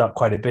helped out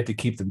quite a bit to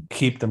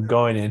keep them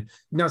going and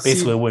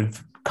basically win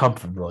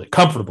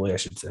comfortably, I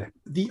should say.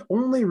 The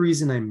only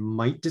reason I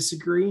might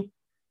disagree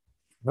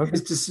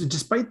is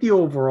despite the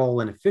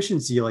overall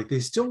inefficiency, like they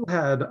still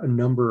had a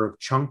number of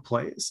chunk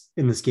plays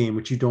in this game,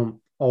 which you don't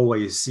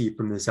always see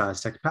from this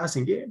Aztec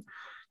passing game.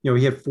 You know,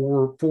 he had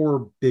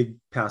four big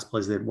pass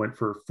plays that went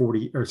for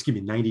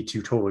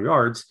 92 total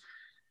yards.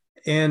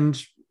 And,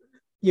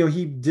 you know,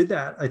 he did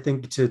that, I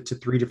think, to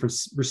three different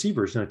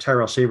receivers. And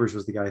Tyrell Shavers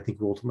was the guy I think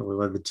who ultimately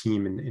led the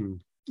team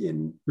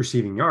in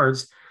receiving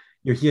yards.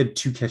 You know, he had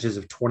 2 catches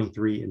of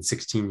 23 and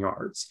 16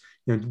 yards.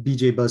 You know,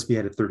 BJ Busby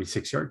had a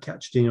 36-yard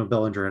catch. Daniel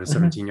Bellinger had a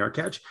 17-yard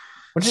catch.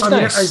 Which is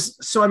nice.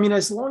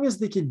 As long as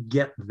they could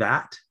get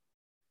that,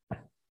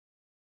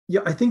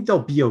 yeah, I think they'll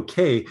be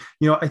okay.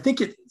 You know, I think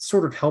it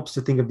sort of helps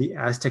to think of the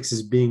Aztecs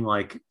as being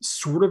like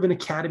sort of an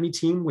academy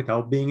team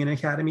without being an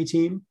academy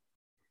team.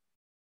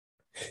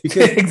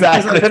 Because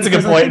that's a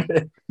good point.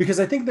 Because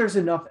I think there's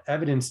enough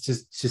evidence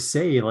to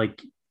say,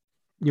 like,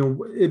 you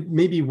know,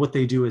 maybe what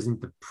they do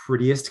isn't the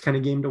prettiest kind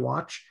of game to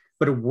watch,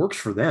 but it works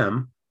for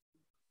them.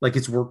 Like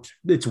it's worked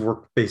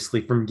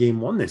basically from game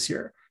one this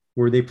year,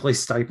 where they play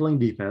stifling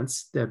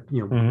defense that,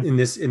 you know, in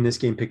this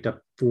game picked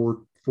up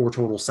four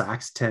total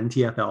sacks, 10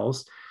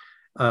 TFLs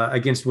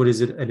against what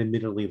is an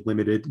admittedly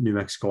limited New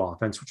Mexico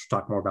offense, which we'll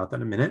talk more about that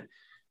in a minute.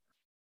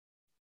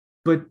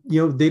 But, you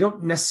know, they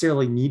don't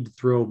necessarily need to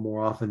throw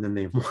more often than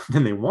they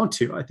want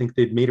to. I think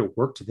they've made it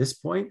work to this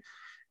point.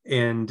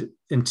 And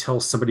until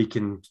somebody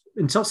can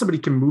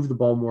move the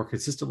ball more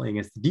consistently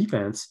against the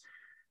defense,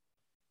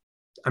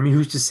 I mean,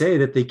 who's to say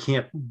that they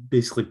can't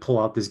basically pull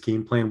out this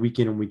game plan week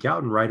in and week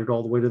out and ride it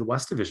all the way to the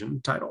West Division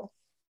title?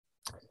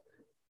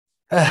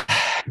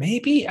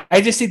 Maybe.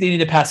 I just think they need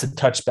to pass a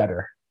touch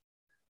better.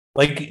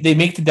 Like they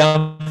make the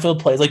downfield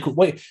plays.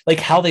 Like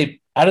how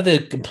they out of the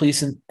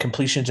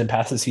completions and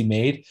passes he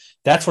made.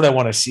 That's what I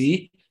want to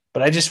see.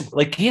 But I just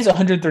like he has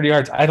 130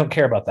 yards. I don't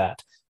care about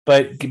that.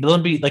 But let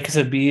him be, like I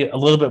said, be a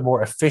little bit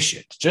more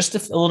efficient, just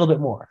a little bit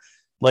more.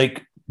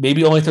 Like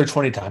maybe only throw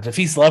 20 times. If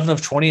he's 11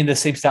 of 20 in the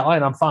same stat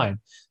line, I'm fine.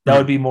 That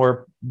would be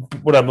more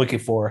what I'm looking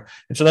for.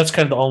 And so that's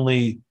kind of the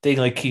only thing.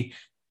 Like it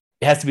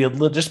has to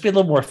be just be a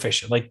little more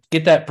efficient. Like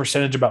get that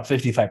percentage about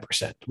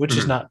 55%, which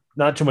is not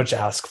too much to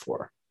ask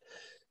for.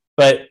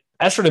 But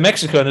as for New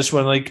Mexico in this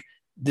one, like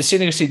the San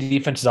Diego State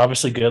defense is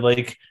obviously good.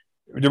 Like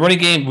the running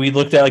game, we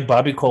looked at like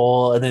Bobby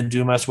Cole and then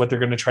Dumas, what they're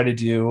going to try to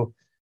do.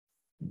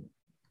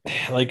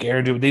 Like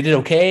Aaron, they did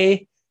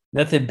okay,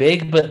 nothing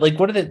big, but like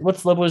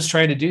what's Lobos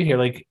trying to do here?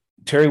 Like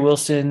Terry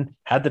Wilson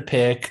had the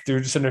pick,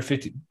 threw just under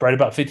 50, right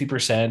about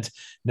 50%,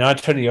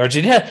 not 20 yards.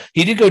 He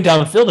did go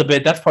downfield a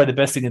bit. That's probably the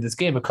best thing in this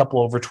game, a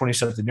couple over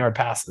 20-something yard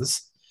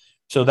passes.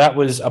 So that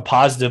was a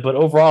positive, but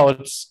overall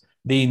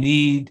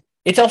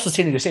it's also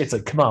San Diego State. It's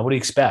like, come on, what do you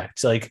expect?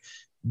 It's like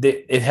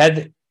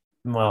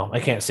I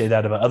can't say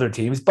that about other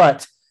teams,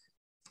 but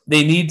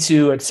they need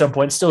to at some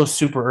point. It's still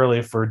super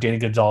early for Danny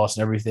Gonzalez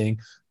and everything,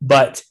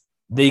 but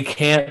they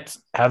can't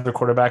have their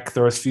quarterback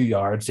throw a few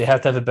yards. They have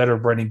to have a better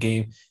running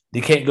game.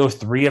 They can't go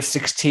 3 of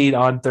 16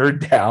 on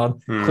third down.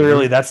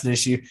 Clearly, that's an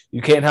issue.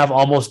 You can't have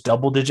almost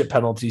double-digit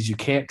penalties. You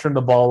can't turn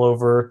the ball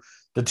over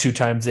the 2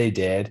 times they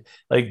did.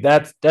 Like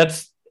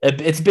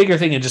it's a bigger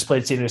thing than just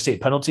playing San Diego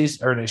State.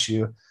 Penalties are an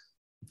issue.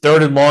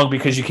 Third and long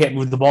because you can't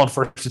move the ball in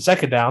first and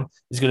second down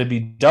is going to be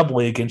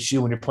doubly against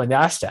you when you're playing the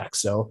Aztecs.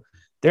 So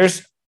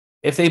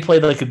if they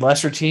played like a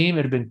lesser team,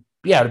 it'd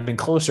have been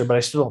closer, but I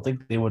still don't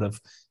think they would have.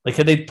 Like,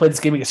 had they played this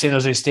game against San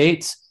Jose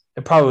State,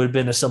 it probably would have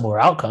been a similar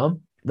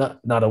outcome.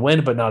 Not a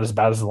win, but not as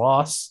bad as a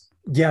loss.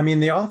 Yeah, I mean,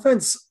 the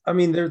offense, I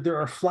mean, there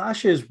are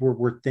flashes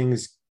where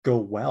things go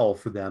well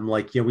for them.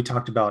 Like, you know, we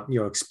talked about, you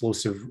know,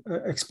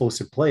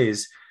 explosive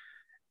plays.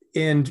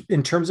 And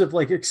in terms of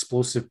like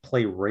explosive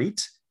play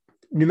rate,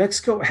 New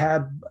Mexico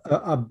had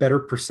a better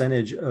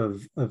percentage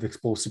of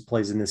explosive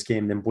plays in this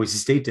game than Boise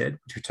State did,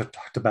 which we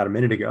talked about a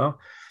minute ago.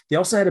 They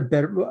also had a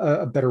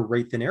better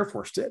rate than Air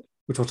Force did,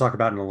 which we'll talk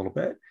about in a little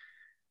bit.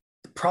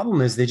 The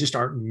problem is they just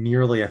aren't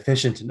nearly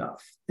efficient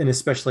enough, and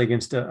especially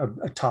against a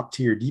top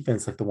tier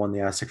defense like the one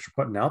the Aztecs are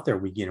putting out there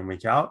week in and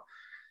week out.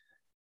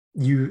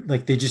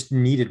 They just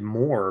needed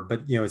more.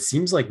 But it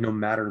seems like no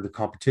matter the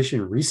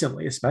competition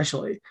recently,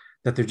 especially,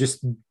 that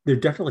they're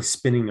definitely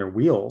spinning their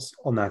wheels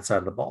on that side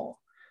of the ball.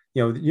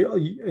 You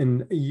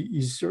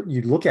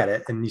look at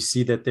it and you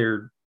see that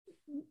they're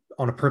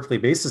on a per play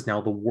basis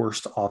now the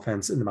worst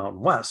offense in the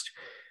Mountain West.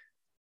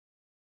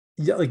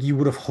 Yeah, like you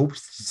would have hoped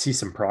to see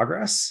some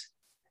progress,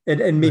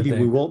 and maybe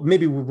we will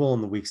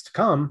in the weeks to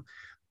come.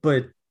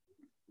 But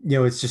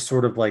it's just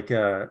sort of like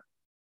you're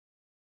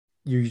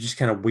just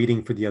kind of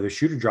waiting for the other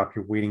shoe to drop.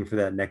 You're waiting for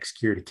that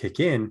next gear to kick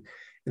in,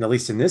 and at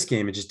least in this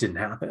game, it just didn't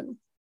happen.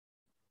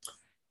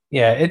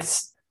 Yeah,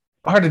 it's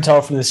hard to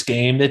tell from this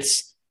game.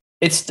 It's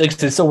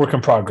still work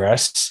in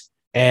progress,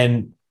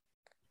 but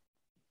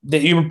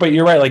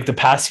you're right. Like the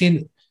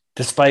passing,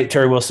 despite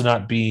Terry Wilson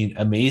not being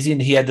amazing,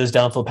 he had those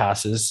downfield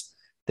passes.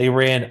 They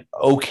ran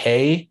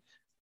okay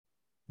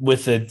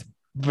with it,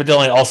 but they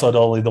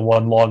only the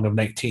one long of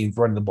 19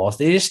 running the balls.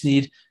 They just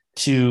need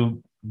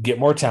to get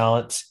more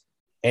talent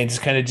and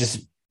just kind of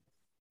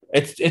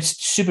it's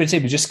stupid to say,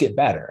 but just get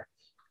better,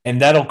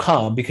 and that'll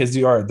come because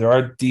there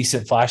are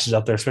decent flashes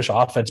out there, especially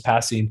offense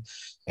passing.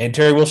 And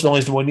Terry Wilson only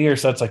has 1 year,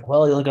 so it's like,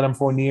 well, you only got him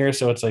for 1 year,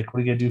 so it's like, what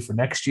are you going to do for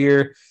next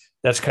year?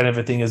 That's kind of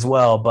a thing as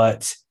well.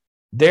 But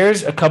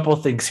there's a couple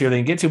of things here they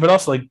can get to, but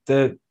also like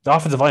the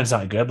offensive line is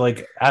not good.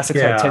 Like Aztecs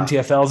had 10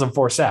 TFLs and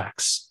 4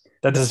 sacks.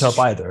 That doesn't help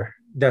either.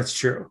 That's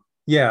true.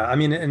 Yeah, I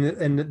mean,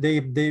 and they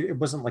it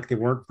wasn't like they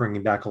weren't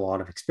bringing back a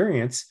lot of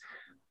experience,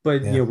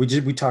 but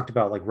we talked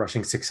about like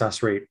rushing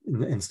success rate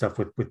and stuff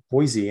with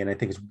Boise, and I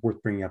think it's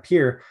worth bringing up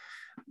here.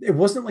 It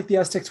wasn't like the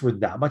Aztecs were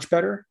that much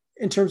better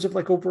in terms of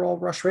like overall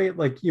rush rate.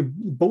 Like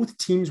both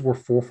teams were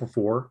 4 for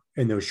 4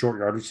 in those short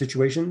yardage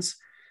situations,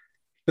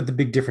 but the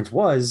big difference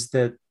was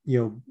that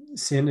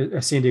San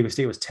Diego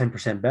State was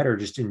 10% better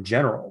just in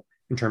general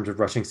in terms of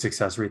rushing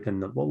success rate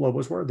than what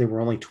Lobos were. They were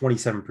only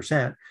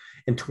 27%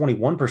 and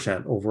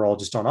 21% overall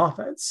just on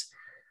offense.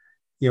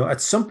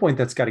 At some point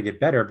that's got to get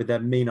better, but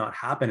that may not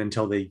happen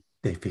until they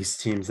face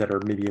teams that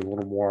are maybe a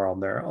little more on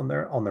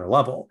their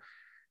level.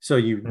 So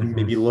you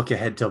maybe look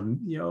ahead to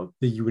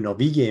the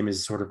UNLV game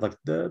is sort of like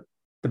the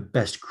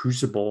best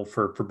crucible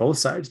for both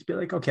sides to be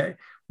like, okay,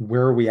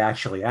 where are we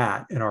actually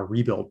at in our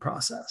rebuild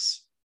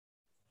process?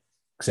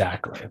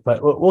 Exactly.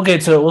 But we'll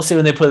get to it. We'll see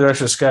when they play the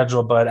rest of the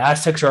schedule. But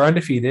Aztecs are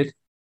undefeated,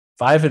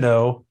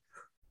 5-0.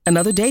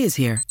 Another day is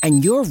here,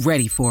 and you're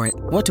ready for it.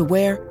 What to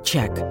wear?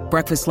 Check.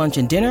 Breakfast, lunch,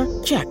 and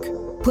dinner? Check.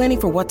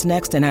 Planning for what's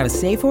next and how to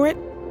save for it?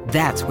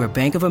 That's where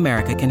Bank of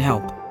America can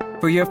help.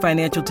 For your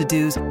financial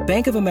to-dos,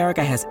 Bank of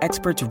America has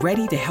experts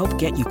ready to help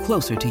get you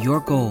closer to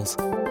your goals.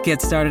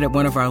 Get started at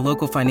one of our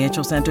local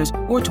financial centers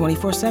or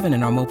 24/7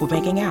 in our mobile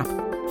banking app.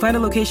 Find a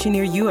location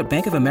near you at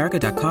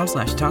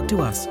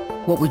bankofamerica.com/talktous.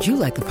 What would you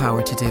like the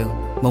power to do?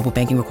 Mobile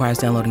banking requires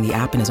downloading the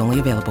app and is only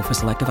available for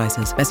select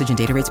devices. Message and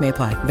data rates may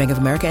apply. Bank of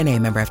America NA,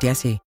 member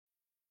FDIC.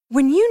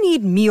 When you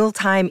need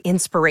mealtime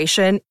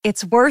inspiration,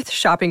 it's worth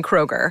shopping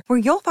Kroger, where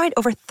you'll find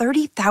over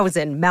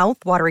 30,000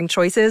 mouth-watering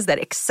choices that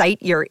excite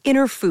your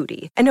inner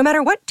foodie. And no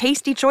matter what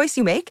tasty choice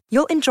you make,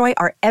 you'll enjoy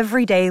our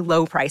everyday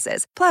low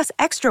prices, plus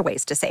extra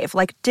ways to save,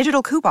 like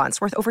digital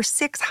coupons worth over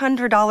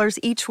 $600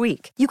 each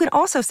week. You can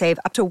also save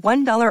up to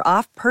 $1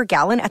 off per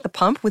gallon at the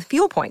pump with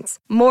fuel points.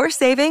 More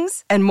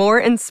savings and more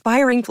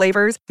inspiring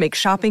flavors make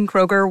shopping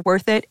Kroger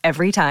worth it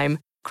every time.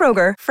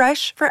 Kroger,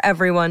 fresh for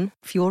everyone.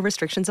 Fuel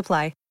restrictions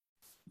apply.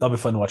 That'll be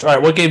fun to watch. All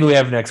right, what game do we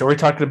have next? Are we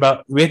talking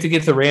about? We have to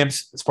get to the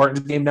Rams-Spartans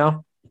game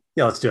now?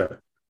 Yeah, let's do it.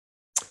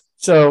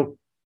 So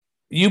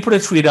you put a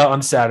tweet out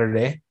on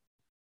Saturday.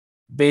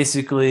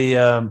 Basically,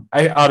 I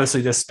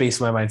honestly just spaced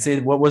my mind.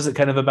 Say, what was it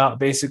kind of about?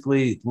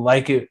 Basically,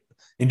 like it,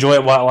 enjoy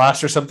it while it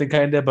lasts or something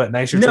kind of, but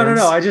nicer terms?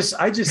 No. I just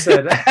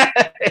said,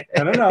 I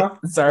don't know.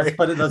 Sorry.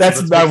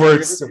 That's my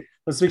words.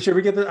 Let's make sure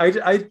we get this.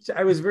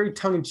 I was very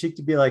tongue-in-cheek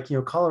to be like,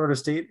 Colorado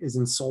State is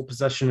in sole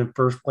possession in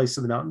first place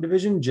of the Mountain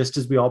Division, just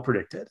as we all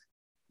predicted.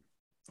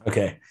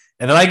 Okay.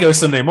 And then I go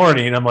Sunday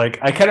morning and I'm like,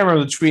 I kind of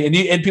remember the tweet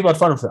and people had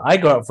fun with it. I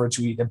go out for a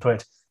tweet and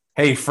put,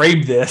 hey,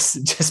 frame this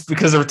just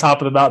because they're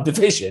top of the Mountain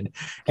Division.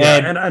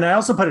 And I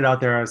also put it out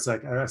there.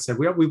 I said,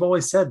 we've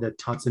always said that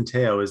Todd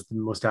Teo is the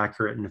most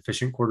accurate and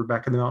efficient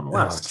quarterback in the Mountain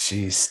West. Oh,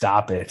 geez,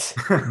 stop it.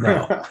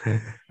 No.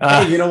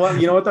 You know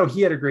what though?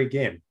 He had a great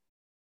game.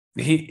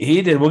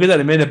 He did. We'll get that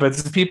in a minute, but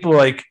there's people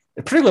like,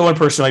 particularly one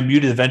person I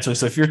muted eventually.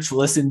 So if you're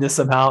listening to this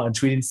somehow and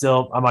tweeting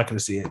still, I'm not going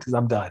to see it because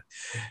I'm done.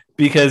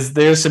 Because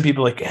there's some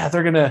people like, yeah,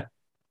 they're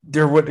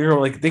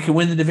like, they can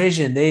win the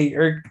division.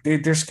 They're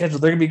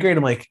scheduled. They're going to be great.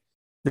 I'm like,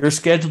 they're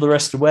scheduled the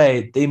rest of the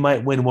way. They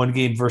might win one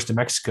game versus New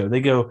Mexico.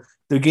 They go,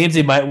 the games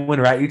they might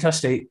win are at Utah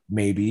State,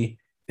 maybe.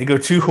 They go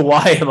to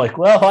Hawaii. I'm like,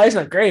 well, Hawaii's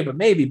not great, but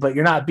maybe. But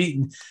you're not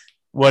beating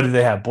What do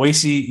they have?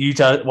 Boise,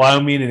 Utah,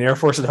 Wyoming, and Air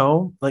Force at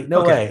home? Like,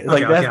 no way.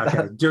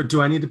 Okay.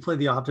 Do I need to play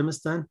the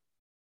optimist then?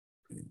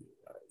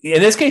 In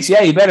this case,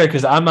 yeah, you better,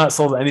 because I'm not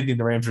sold on anything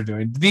the Rams are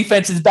doing. The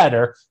defense is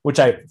better, which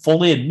I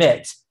fully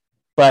admit,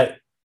 but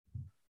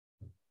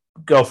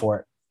go for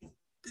it.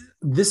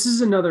 This is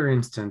another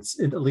instance,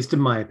 at least in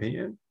my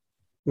opinion,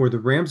 where the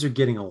Rams are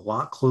getting a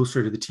lot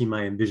closer to the team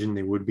I envisioned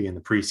they would be in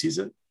the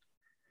preseason.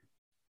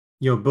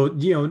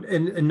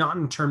 And not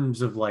in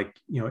terms of like,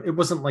 it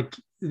wasn't like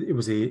it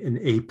was an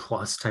A+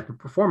 type of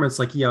performance.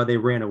 Like, they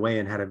ran away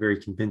and had a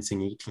very convincing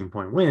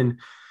 18-point win.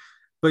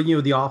 But,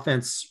 the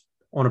offense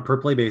on a per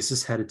play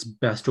basis had its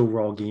best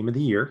overall game of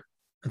the year.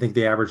 I think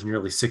they averaged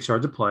nearly 6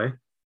 yards a play.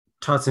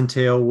 Todd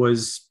Centeio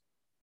was,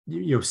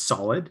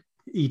 solid,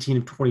 18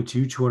 of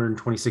 22,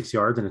 226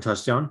 yards and a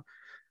touchdown.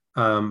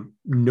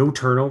 No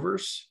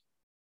turnovers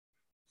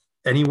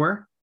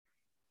anywhere.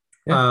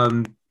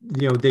 Yeah.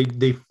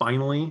 They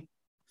finally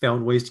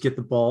found ways to get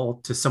the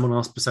ball to someone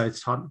else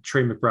besides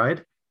Trey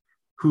McBride,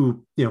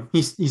 who,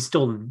 he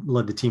still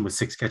led the team with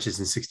 6 catches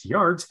and 60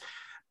 yards,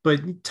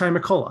 but Ty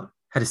McCullough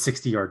had a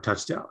 60-yard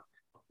touchdown.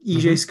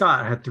 EJ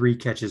Scott had 3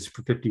 catches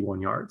for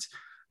 51 yards.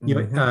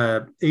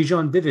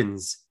 Ajon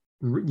Vivens,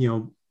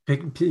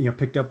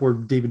 picked up where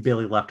David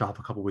Bailey left off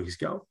a couple weeks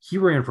ago. He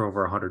ran for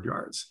over 100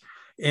 yards.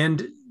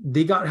 And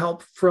they got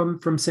help from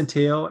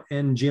Centeio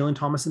and Jalen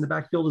Thomas in the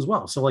backfield as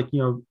well. So,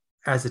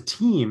 as a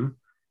team,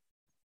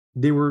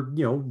 they were,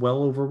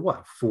 well over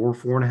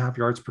 4.5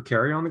 yards per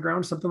carry on the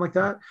ground, something like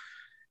that.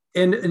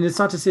 And it's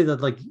not to say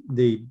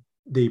that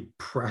they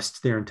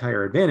pressed their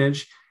entire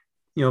advantage.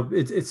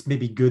 It's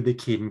maybe good that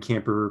Caden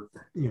Camper,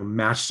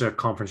 matched a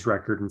conference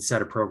record and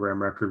set a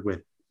program record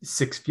with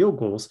 6 field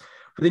goals.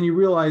 But then you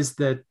realize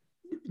that,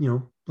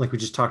 like we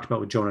just talked about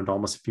with Jonah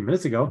Dalmas a few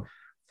minutes ago,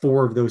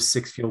 4 of those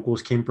 6 field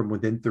goals came from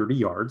within 30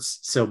 yards.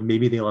 So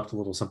maybe they left a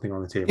little something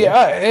on the table.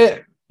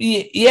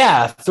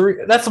 Yeah.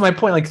 3. That's my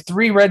point. Like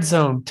 3 red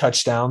zone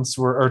touchdowns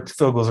or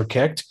field goals were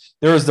kicked.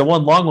 There was the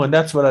one long one.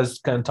 That's what I was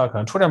kind of talking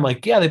on Twitter. I'm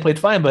like, yeah, they played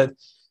fine, but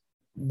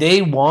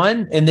they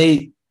won and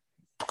they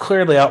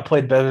clearly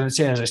outplayed better than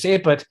San Jose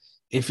State. But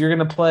if you're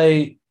going to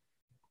play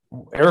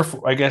Air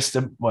Force, I guess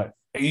like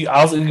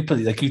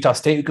Utah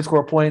State could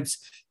score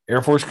points,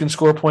 Air Force can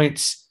score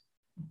points,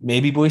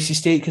 maybe Boise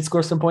State can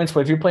score some points. But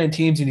if you're playing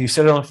teams and you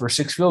set it on for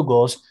 6 field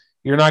goals,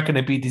 you're not going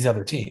to beat these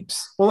other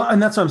teams. Well,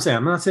 and that's what I'm saying.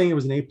 I'm not saying it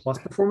was an A+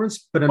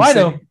 performance, but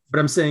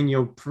I'm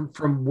saying,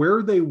 from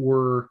where they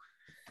were,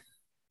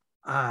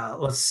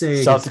 let's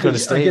say South Dakota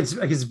State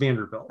against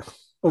Vanderbilt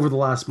over the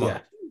last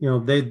month. Yeah.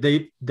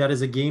 That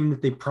is a game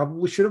that they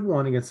probably should have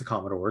won against the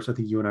Commodores. I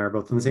think you and I are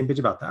both on the same page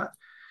about that.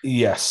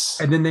 Yes.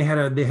 And then they had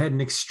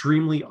an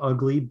extremely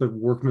ugly but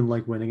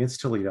workmanlike win against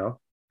Toledo.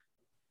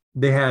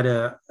 They had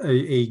a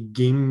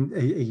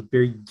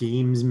very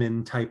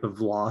gamesman type of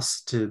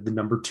loss to the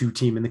number 2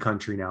 team in the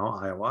country now,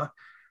 Iowa.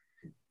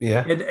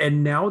 Yeah.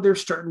 And now they're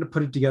starting to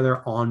put it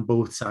together on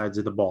both sides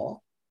of the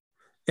ball.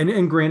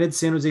 And granted,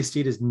 San Jose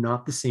State is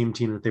not the same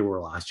team that they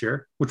were last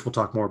year, which we'll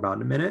talk more about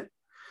in a minute.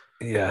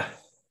 Yeah.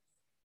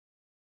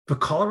 But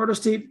Colorado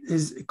State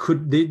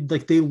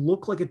they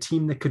look like a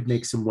team that could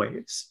make some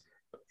waves.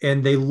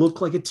 And they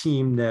look like a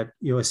team that,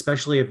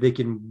 especially if they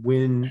can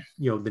win,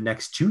 the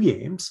next 2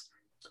 games,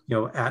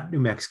 at New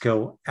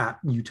Mexico, at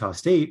Utah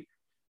State,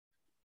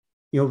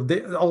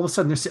 they all of a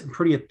sudden they're sitting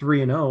pretty at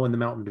 3-0 in the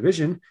Mountain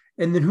Division.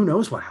 And then who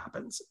knows what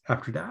happens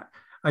after that.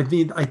 I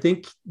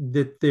think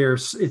that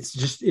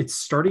it's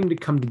starting to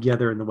come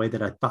together in the way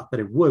that I thought that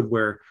it would,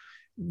 where,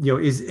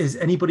 is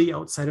anybody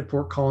outside of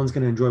Fort Collins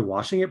going to enjoy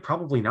watching it?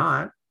 Probably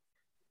not.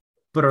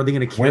 But are they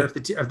going to care if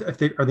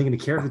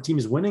the team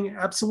is winning?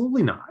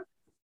 Absolutely not.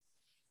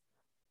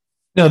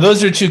 No,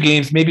 those are 2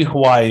 games, maybe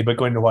Hawaii, but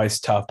going to Hawaii is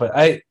tough.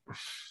 But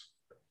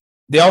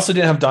they also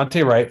didn't have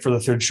Dante Wright for the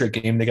 3rd straight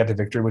game. They got the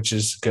victory, which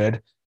is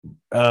good.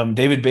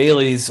 David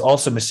Bailey's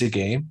also missed a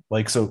game.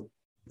 So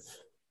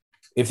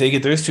if they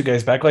get those 2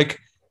 guys back,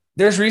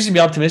 there's reason to be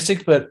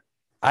optimistic, but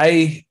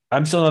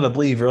I'm still not a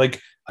believer.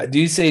 Do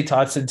you say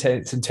Todd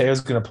Centeio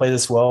is going to play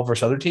this well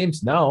versus other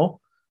teams? No,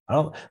 I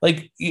don't.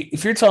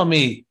 If you're telling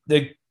me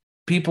that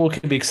people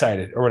can be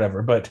excited or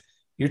whatever, but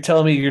you're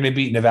telling me you're going to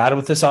beat Nevada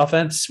with this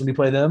offense when you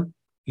play them,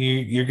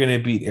 you're going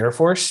to beat Air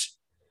Force.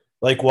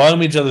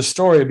 Wyoming's other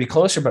story would be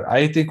closer, but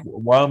I think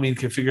Wyoming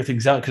can figure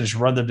things out, can just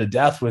run them to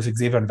death with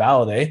Xavier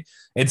Valade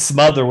and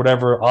smother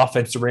whatever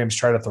offense the Rams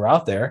try to throw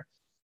out there.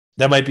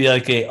 That might be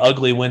a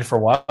ugly win for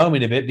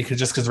Wyoming a bit, because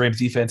the Rams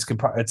defense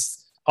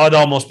I'd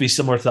almost be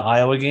similar to the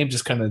Iowa game,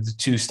 just kind of the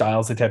 2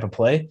 styles, the type of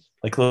play,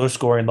 low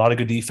scoring, a lot of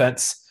good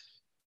defense.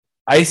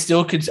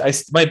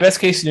 My best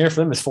case scenario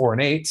for them is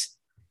 4-8.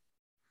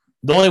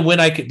 The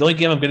only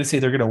game I'm going to say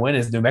they're going to win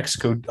is New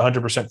Mexico,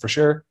 100% for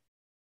sure.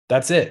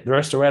 That's it. The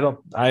rest of it,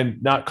 I'm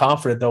not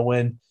confident they'll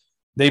win.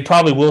 They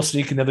probably will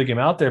sneak another game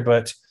out there,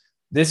 but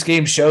this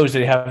game shows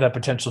they have that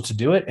potential to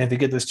do it. And if they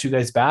get those 2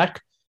 guys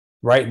back,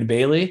 Wright and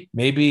Bailey,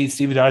 maybe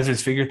Steven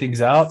Dyson's figure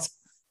things out.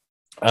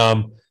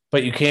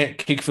 But you can't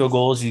kick field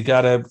goals. You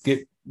got to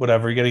get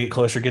whatever. You got to get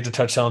closer, get to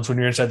touchdowns when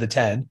you're inside the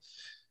 10.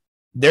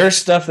 There's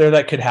stuff there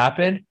that could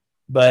happen,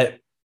 but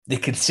the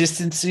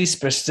consistency,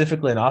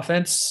 specifically in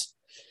offense,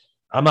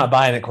 I'm not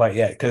buying it quite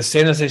yet because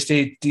San Jose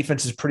State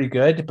defense is pretty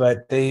good,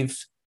 but they've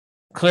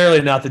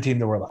clearly not the team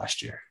they were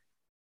last year.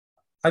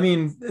 I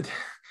mean,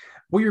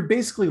 what you're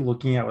basically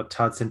looking at with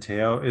Todd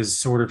Centeio is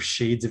sort of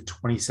shades of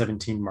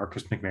 2017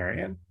 Marcus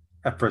McMaryion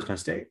at Fresno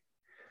State.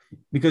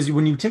 Because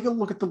when you take a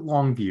look at the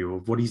long view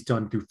of what he's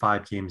done through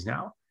 5 games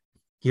now,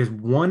 he has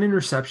 1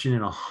 interception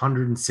in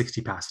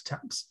 160 pass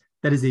attempts.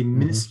 That is a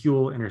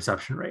minuscule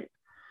interception rate.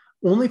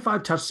 Only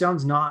 5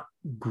 touchdowns, not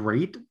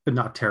great, but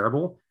not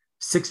terrible.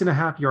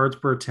 6.5 yards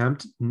per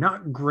attempt,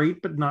 not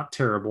great, but not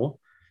terrible.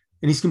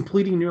 And he's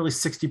completing nearly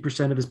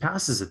 60% of his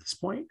passes at this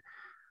point.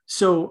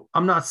 So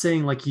I'm not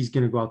saying like he's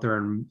going to go out there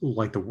and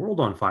light the world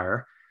on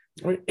fire.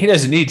 He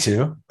doesn't need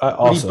to.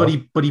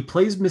 But he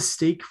plays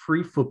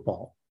mistake-free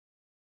football.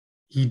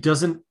 He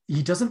doesn't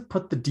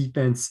put the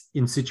defense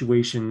in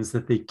situations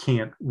that they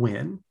can't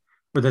win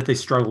or that they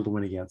struggle to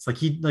win against.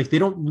 Like they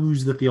don't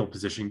lose the field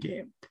position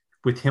game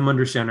with him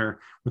under center,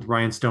 with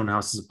Ryan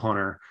Stonehouse as a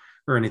punter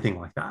or anything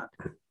like that.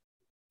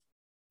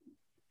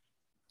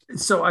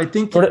 So I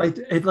think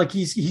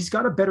he's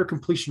got a better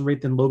completion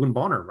rate than Logan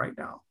Bonner right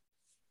now.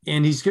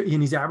 And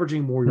he's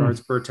averaging more yards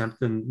per attempt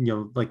than,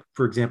 like,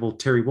 for example,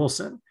 Terry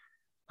Wilson.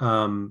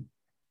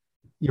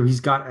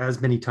 He's got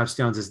as many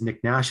touchdowns as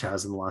Nick Nash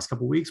has in the last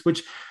couple of weeks,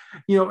 which,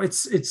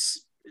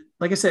 it's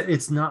like I said,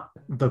 it's not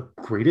the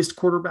greatest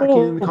quarterback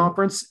in the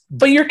conference.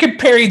 But you're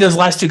comparing those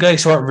last 2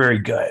 guys who aren't very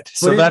good.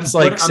 So that's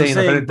like saying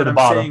to the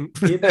bottom.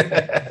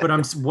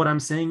 What I'm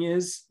saying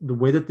is the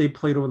way that they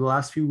played over the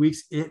last few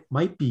weeks, it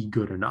might be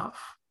good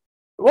enough.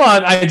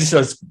 Well, I just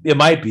know it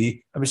might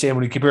be. I'm just saying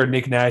when you compare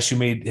Nick Nash, who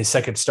made his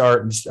second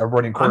start and a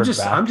running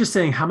quarterback. I'm just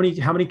saying how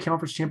many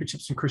conference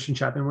championships did Christian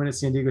Chapman win at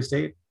San Diego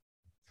State?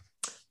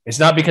 It's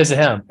not because of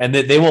him, and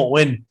they won't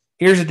win.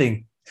 Here's the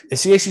thing: if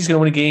CSU is going to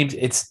win games,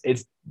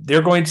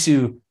 they're going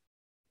to.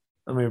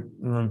 Let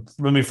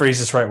me phrase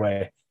this the right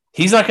way.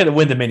 He's not going to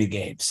win the many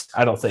games,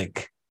 I don't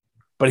think,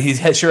 but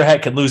he's sure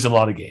heck can lose a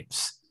lot of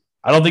games.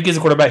 I don't think he's a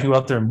quarterback who will go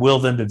out there and will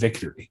them to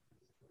victory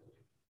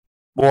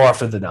more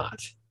often than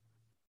not.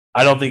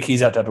 I don't think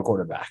he's that type of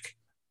quarterback.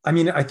 I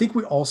mean, I think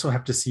we also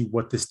have to see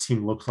what this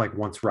team looks like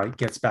once Wright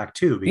gets back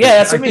too. Yeah,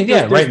 that's what I mean.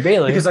 Yeah, Wright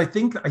Bailey. Because I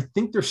think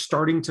they're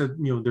starting to,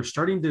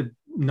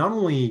 not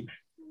only,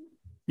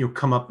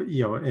 come up,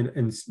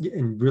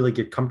 and really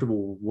get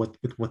comfortable with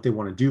what they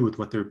want to do, with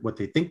what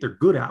they think they're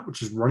good at,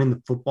 which is running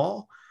the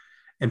football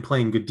and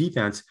playing good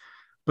defense,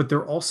 but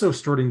they're also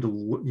starting to,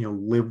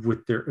 live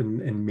with their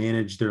and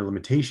manage their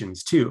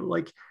limitations too.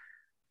 Like,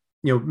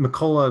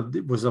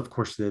 McCullough was, of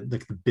course, the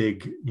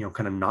big,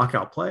 kind of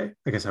knockout play.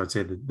 I guess I would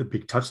say the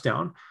big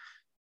touchdown.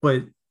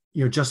 But,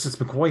 Justice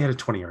McCoy had a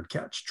 20-yard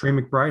catch. Trey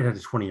McBride had a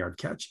 20-yard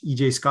catch.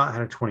 EJ Scott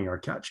had a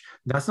 20-yard catch.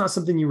 That's not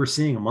something you were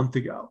seeing a month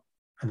ago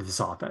in this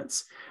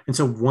offense. And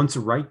so once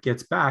Wright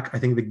gets back, I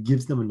think that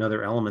gives them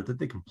another element that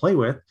they can play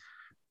with.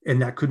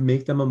 And that could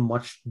make them a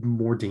much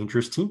more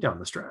dangerous team down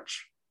the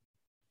stretch.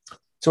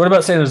 So what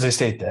about San Jose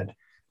State then?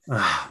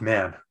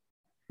 Man.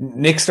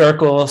 Nick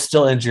Starkel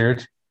still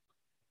injured.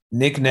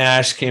 Nick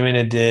Nash came in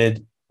and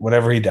did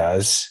whatever he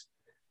does.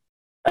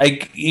 I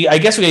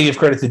guess we gotta give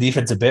credit to the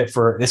defense a bit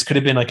for this. Could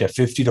have been like a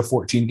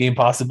 50-14 game,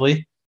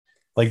 possibly.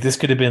 Like this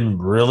could have been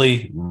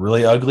really,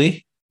 really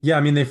ugly. Yeah, I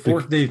mean they've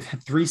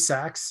had 3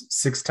 sacks,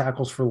 6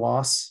 tackles for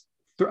loss,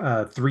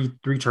 3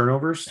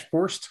 turnovers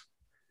forced.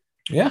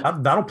 Yeah,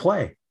 that'll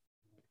play.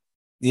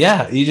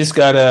 Yeah, you just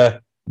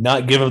gotta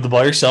not give up the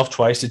ball yourself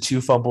twice. The 2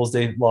 fumbles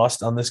they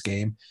lost on this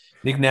game.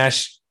 Nick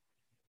Nash.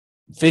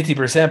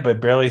 50%, but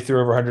barely threw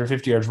over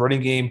 150 yards.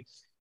 Running game,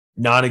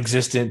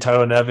 non-existent.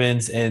 Tyler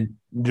Evans and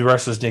the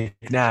rest was Nick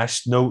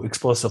Nash. No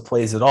explosive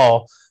plays at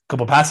all. A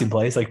couple passing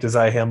plays like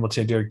Desai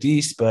Hamilton, Derek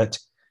Deese, but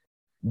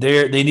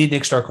they need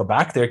Nick Starkel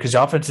back there because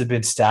the offense has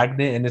been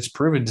stagnant and it's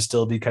proven to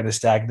still be kind of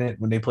stagnant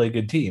when they play a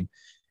good team.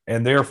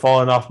 And they're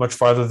falling off much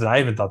farther than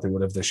I even thought they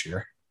would have this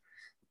year.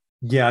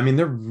 Yeah, I mean,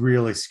 they're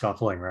really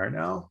scuffling right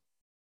now.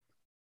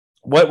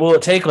 What will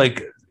it take?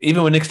 Like,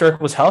 even when Nick Starkel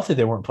was healthy,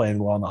 they weren't playing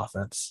well on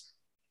offense.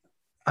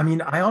 I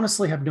mean, I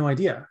honestly have no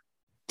idea.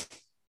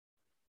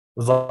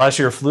 Was last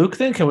year a fluke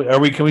then? Can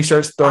we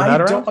start throwing that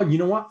around? You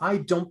know what? I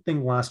don't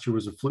think last year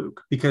was a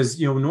fluke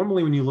because,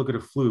 normally when you look at a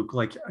fluke,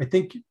 like I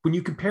think when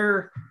you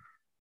compare,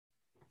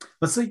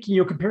 let's say,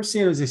 compare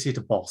San Jose State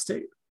to Ball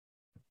State.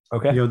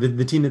 Okay.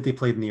 The team that they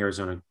played in the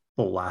Arizona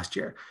Bowl last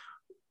year.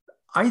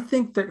 I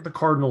think that the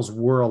Cardinals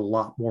were a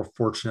lot more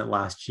fortunate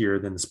last year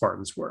than the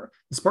Spartans were.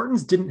 The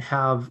Spartans didn't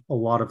have a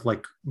lot of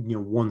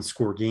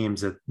 1-score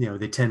games that,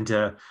 they tend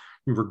to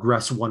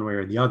regress one way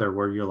or the other,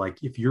 where you're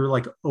like, if you're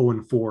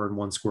 0-4 in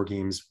 1-score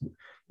games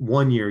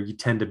one year, you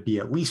tend to be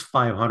at least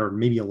 500,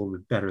 maybe a little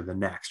bit better the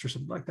next or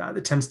something like that.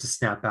 It tends to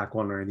snap back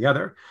one way or the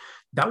other.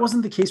 That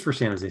wasn't the case for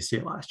San Jose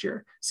State last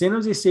year. San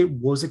Jose State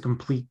was a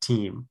complete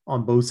team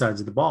on both sides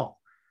of the ball.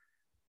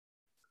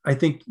 I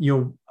think,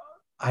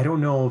 I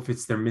don't know if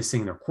it's they're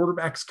missing their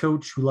quarterbacks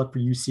coach who left for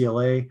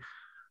UCLA.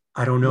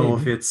 I don't know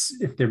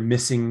if they're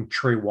missing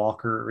Trey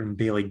Walker and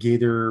Bailey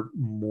Gaither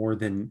more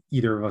than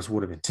either of us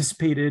would have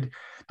anticipated.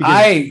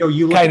 Because,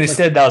 you kind of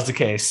said that was the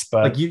case,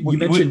 but like you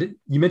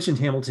mentioned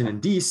Hamilton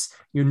and Deese.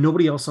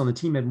 Nobody else on the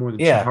team had more than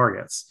 2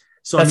 targets.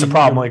 So that's the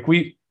problem. I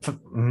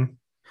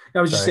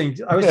was just saying,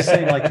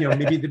 like,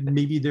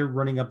 maybe they're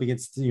running up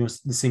against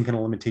the same kind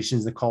of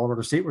limitations that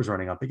Colorado State was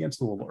running up against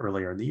a little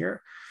earlier in the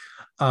year.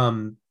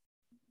 And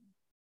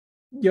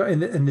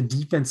the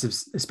defensive,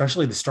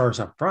 especially the stars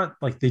up front,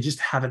 like they just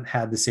haven't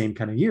had the same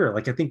kind of year.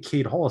 Like I think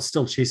Cade Hall is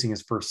still chasing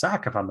his first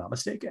sack, if I'm not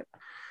mistaken.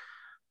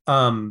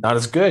 Not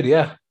as good,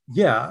 yeah.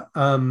 Yeah.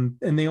 And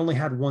they only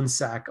had 1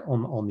 sack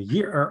on the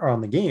year or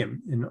on the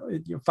game. And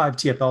 5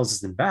 TFLs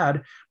isn't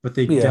bad, but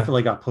they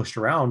definitely got pushed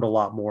around a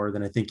lot more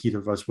than I think either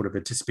of us would have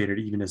anticipated,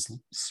 even as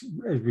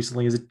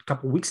recently as a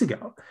couple of weeks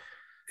ago.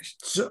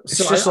 So it's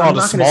just all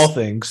the small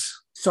things.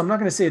 So I'm not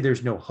going to say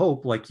there's no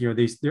hope. Like,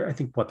 they're I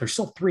think they're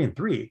still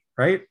 3-3,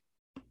 right?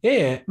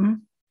 Yeah. Mm-hmm.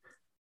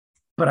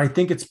 But I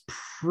think it's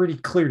pretty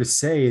clear to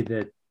say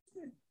that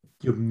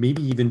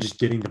maybe even just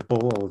getting the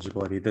bowl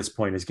eligibility at this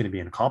point is going to be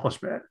an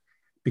accomplishment,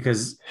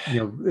 because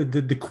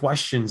the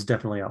questions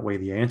definitely outweigh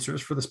the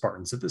answers for the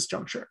Spartans at this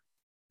juncture.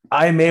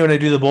 I may, when I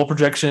do the bowl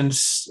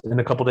projections in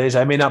a couple of days,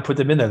 I may not put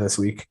them in there this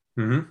week,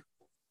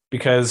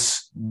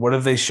 because what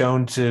have they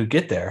shown to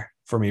get there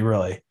for me?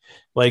 Really,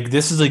 like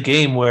this is a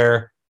game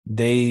where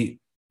I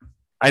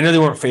know they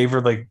weren't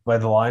favored like by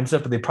the line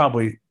stuff, but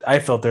I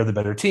felt they're the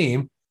better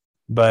team.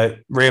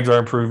 But Rams are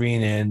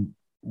improving, and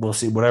we'll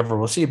see.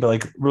 We'll see. But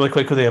like really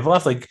quick, who they have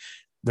left? Like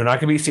they're not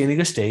going to beat San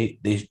Diego State.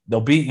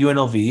 They'll beat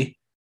UNLV.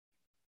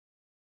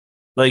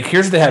 Like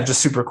here's what they have, just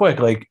super quick.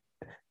 Like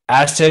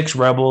Aztecs,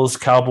 Rebels,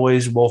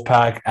 Cowboys,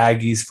 Wolfpack,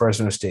 Aggies,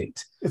 Fresno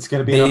State. It's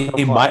going to be.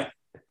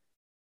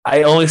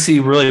 I only see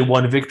really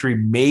 1 victory,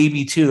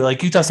 maybe 2.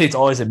 Like Utah State's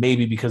always a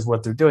maybe because of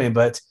what they're doing,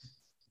 but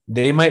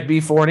they might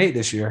be 4-8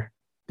 this year.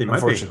 They might,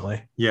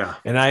 unfortunately. Be. Yeah.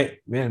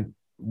 And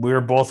we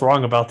were both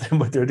wrong about them,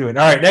 what they're doing.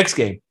 All right, next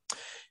game.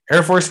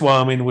 Air Force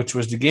Wyoming, which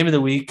was the game of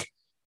the week.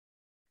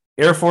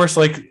 Air Force,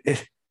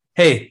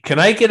 hey, can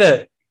I get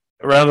a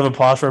round of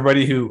applause for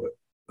everybody who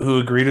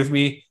agreed with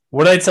me?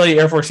 What did I tell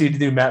you Air Force needed to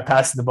do, Matt,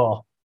 passing the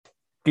ball?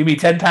 Give me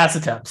 10 pass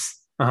attempts.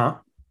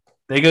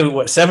 They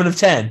go, 7 of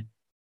 10.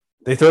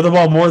 They throw the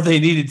ball more than they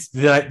needed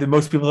than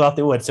most people thought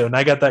they would. So, and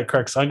I got that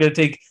correct. So I'm going to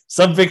take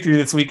some victory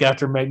this week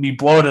after me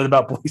blowing it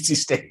about Boise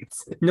State.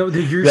 No,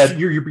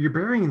 you're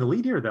burying the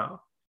lead here,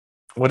 though.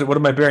 What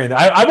am I burying?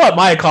 I want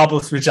my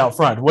accomplishments out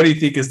front. What do you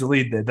think is the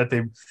lead then? That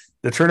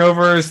the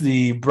turnovers,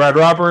 the Brad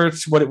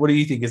Roberts. What do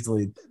you think is the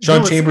lead?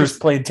 Sean Chambers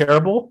playing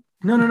terrible?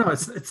 No.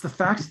 It's the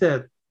fact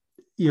that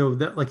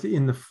that like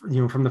in the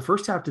from the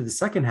first half to the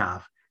second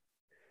half,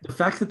 the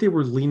fact that they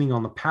were leaning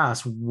on the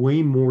pass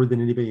way more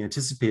than anybody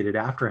anticipated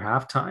after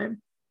halftime.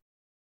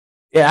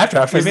 Yeah, after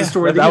halftime. The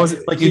story that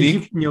was like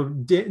unique.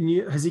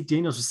 Hazik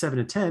Daniels was 7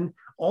 of 10.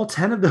 All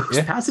 10 of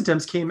those pass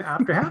attempts came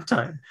after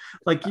halftime.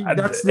 Like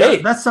that's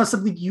not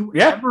something you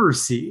ever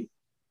see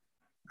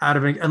out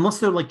of it, unless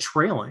they're like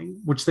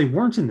trailing, which they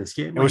weren't in this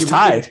game. It was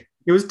tied.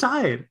 It was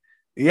tied.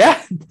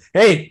 Yeah.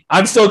 Hey,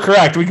 I'm still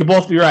correct. We could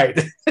both be right.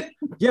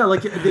 Yeah,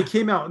 like they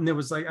came out and there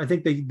was like I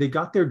think they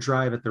got their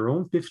drive at their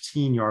own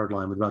 15-yard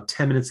line with about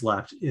 10 minutes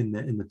left in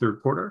the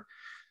third quarter.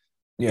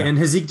 Yeah. And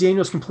Hazik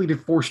Daniels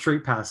completed 4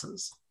 straight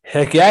passes.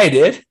 Heck yeah, I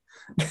did.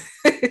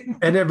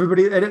 And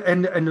everybody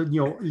and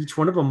each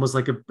one of them was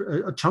like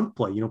a chunk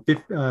play.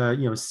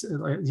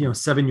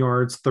 7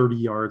 yards, 30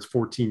 yards,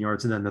 14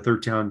 yards, and then the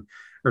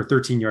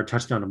 13-yard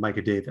touchdown to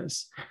Micah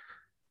Davis.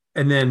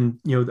 And then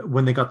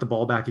when they got the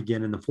ball back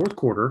again in the fourth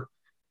quarter,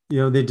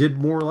 they did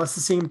more or less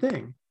the same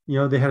thing.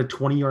 They had a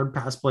 20-yard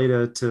pass play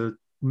to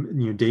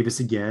Davis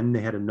again.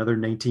 They had another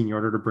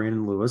 19-yarder to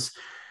Brandon Lewis,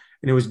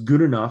 and it was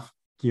good enough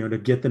to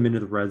get them into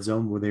the red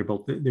zone where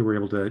they were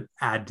able to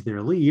add to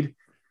their lead.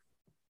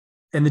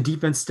 And the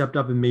defense stepped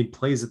up and made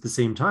plays at the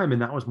same time,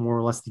 and that was more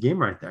or less the game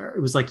right there.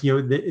 It was like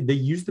they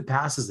used the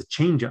pass as a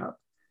changeup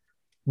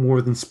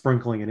more than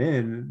sprinkling it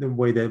in the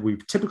way that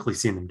we've typically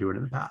seen them do it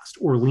in the past,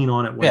 or lean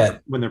on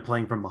it when they're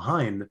playing from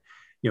behind,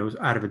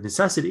 out of a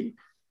necessity.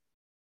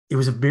 It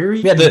was a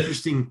very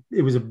interesting.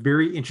 It was a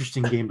very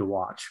interesting game to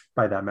watch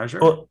by that measure.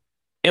 Well,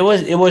 it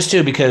was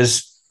too,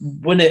 because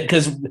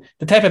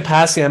the type of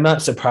passing, I'm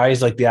not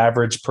surprised. Like the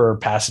average per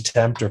pass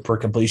attempt or per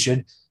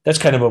completion, that's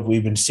kind of what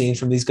we've been seeing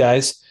from these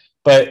guys.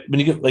 But when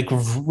you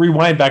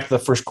rewind back to the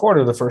first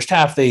quarter, the first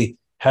half, they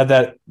had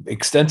that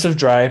extensive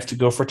drive to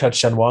go for a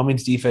touchdown.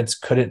 Wyoming's defense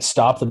couldn't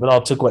stop them at all.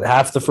 It took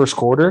half the first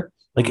quarter,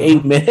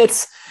 8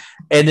 minutes,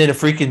 and then a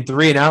freaking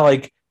 3-and-out.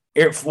 Like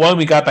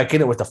Wyoming got back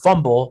in it with a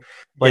fumble.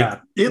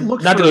 It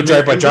looked not to go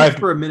drive by drive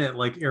for a minute.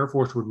 Like Air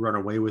Force would run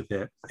away with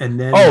it, and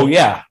then and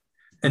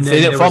then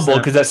they didn't fumble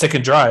because that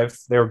second drive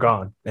they were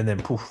gone, and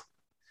then poof.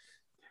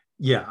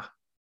 Yeah,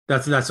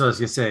 that's what I was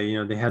gonna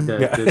say. They had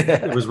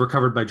it was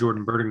recovered by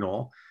Jordan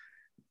Bertignol.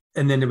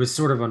 And then it was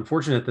sort of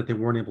unfortunate that they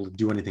weren't able to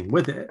do anything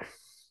with it,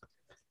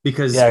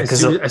 because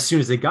as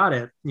soon as they got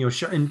it,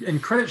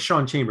 and credit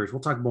Sean Chambers.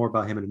 We'll talk more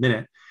about him in a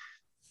minute.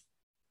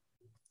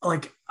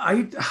 Like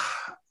I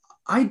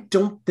I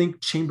don't think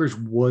Chambers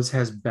was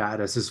as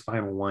bad as his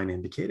final line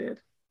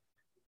indicated.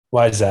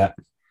 Why is that?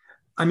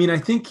 I mean, I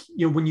think,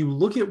 when you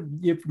look at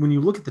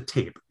the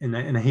tape, and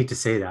I hate to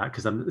say that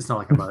because it's not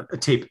like I'm a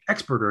tape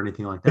expert or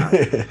anything like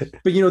that,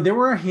 but there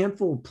were a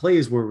handful of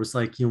plays where it was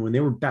like, when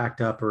they were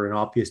backed up or in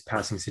obvious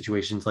passing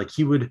situations, like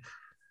he would,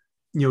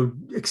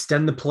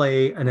 extend the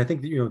play. And I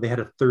think that, they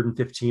had a 3rd and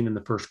 15 in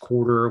the first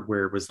quarter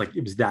where it was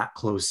that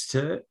close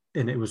to,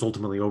 and it was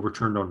ultimately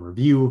overturned on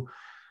review.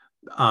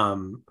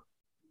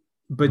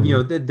 But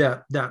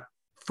that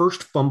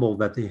first fumble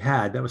that they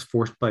had that was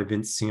forced by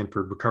Vince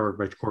Sanford, recovered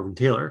by Corbin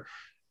Taylor,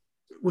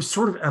 was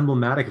sort of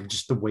emblematic of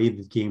just the way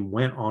the game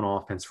went on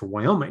offense for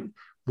Wyoming,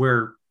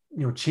 where,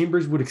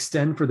 Chambers would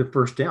extend for the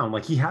first down.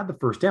 Like he had the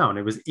first down.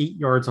 It was 8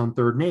 yards on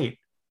 3rd and 8,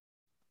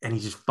 and he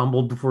just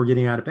fumbled before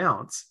getting out of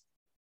bounds.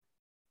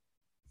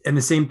 And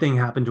the same thing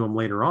happened to him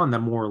later on that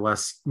more or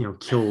less,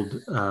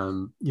 killed,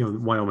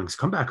 Wyoming's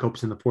comeback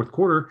hopes in the fourth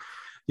quarter.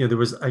 There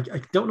was,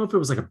 I don't know if it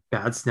was like a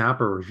bad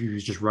snap or if he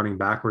was just running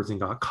backwards and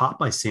got caught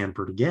by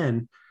Sanford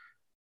again.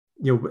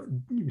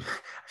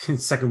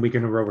 Second week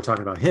in a row, we're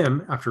talking about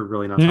him after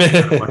really not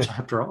talking much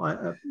after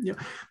all.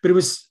 But it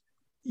was,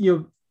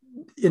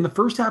 in the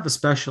first half,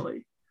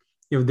 especially,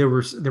 there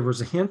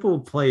was a handful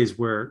of plays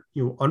where,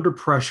 under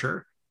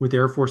pressure with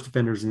Air Force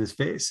defenders in his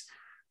face,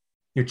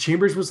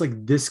 Chambers was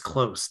like this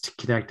close to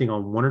connecting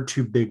on 1 or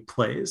 2 big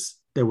plays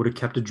that would have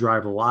kept a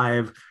drive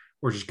alive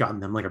or just gotten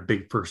them like a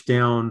big first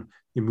down.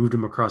 You moved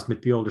him across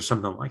midfield or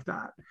something like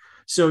that.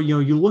 So,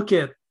 you look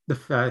at the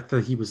fact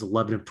that he was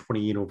 11 of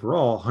 28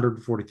 overall,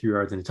 143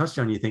 yards and a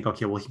touchdown. You think,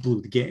 okay, well, he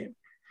blew the game.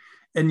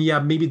 And yeah,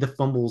 maybe the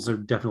fumbles are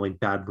definitely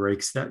bad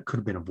breaks that could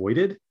have been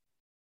avoided.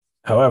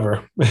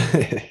 However,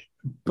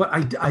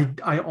 but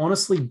I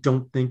honestly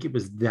don't think it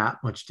was that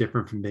much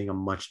different from being a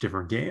much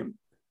different game.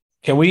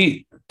 Can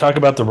we talk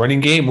about the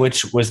running game,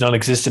 which was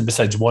non-existent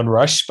besides one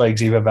rush by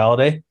Xavier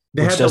Valladay?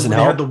 They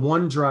had the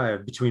one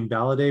drive between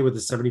Valladay with a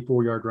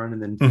 74-yard run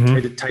and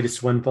then Titus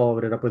Swen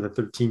followed it up with a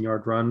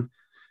 13-yard run.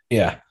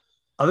 Yeah.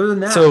 Other than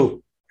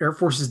that, Air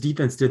Force's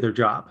defense did their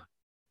job.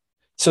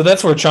 So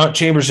that's where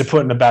Chambers are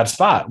put in a bad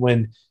spot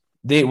when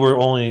they were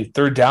only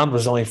 3rd down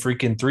was only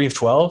freaking 3 of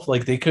 12.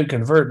 Like they could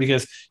convert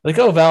because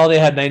Valladay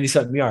had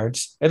 97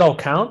 yards. It all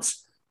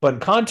counts, but in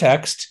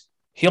context,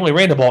 he only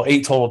ran the ball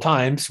 8 total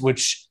times,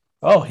 which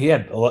he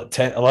had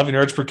 11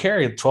 yards per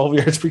carry, 12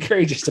 yards per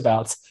carry, just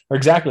about, or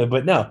exactly.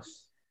 But no,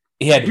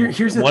 he had.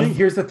 Here's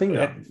the thing,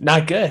 though.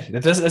 Not good.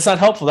 It's not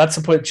helpful. That's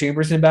to put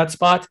Chambers in a bad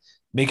spot,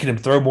 making him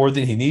throw more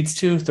than he needs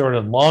to, throw it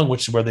in long,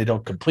 which is where they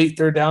don't complete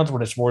 3rd downs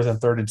when it's more than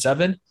 3rd and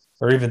 7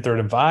 or even 3rd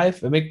and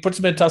 5. It puts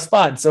him in a tough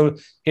spot. And so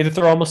he had to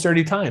throw almost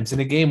 30 times in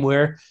a game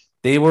where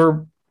they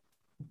were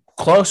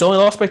close, only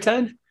lost by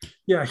 10.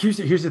 Yeah, here's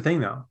the thing,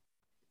 though.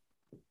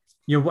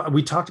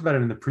 We talked about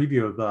it in the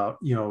preview about,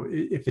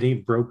 if it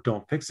ain't broke,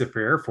 don't fix it for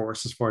Air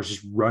Force as far as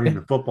just running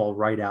the football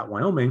right at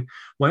Wyoming.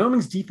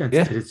 Wyoming's defense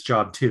did its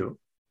job too.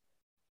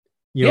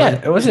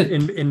 It wasn't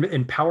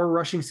in power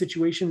rushing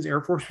situations.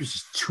 Air Force was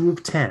just 2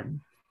 of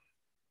 10.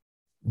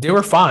 They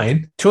were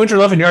fine.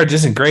 211 yards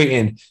isn't great.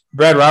 And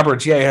Brad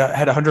Roberts,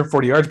 had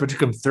 140 yards, but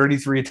took him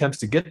 33 attempts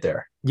to get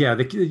there. Yeah,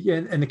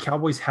 and the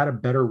Cowboys had a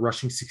better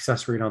rushing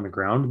success rate on the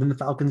ground than the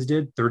Falcons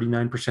did,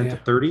 39% to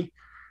 30.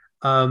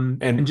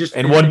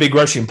 And one big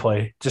rushing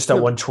play, just that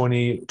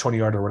 120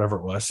 yard or whatever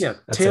it was. Yeah,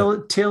 tail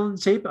of the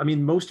tape. I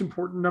mean, most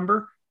important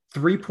number,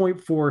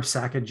 3.4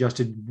 sack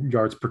adjusted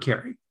yards per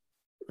carry.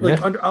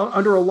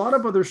 Under a lot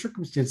of other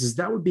circumstances,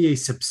 that would be a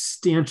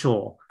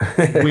substantial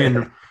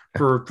win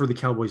for the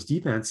Cowboys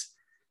defense.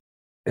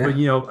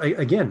 Yeah. But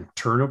again,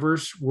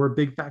 turnovers were a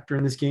big factor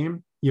in this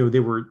game. They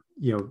were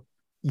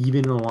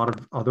even in a lot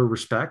of other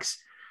respects.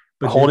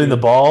 But holding the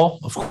ball,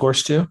 of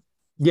course, too.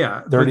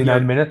 Yeah,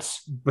 39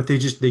 minutes. But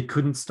they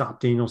couldn't stop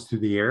Daniels through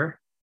the air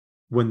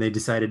when they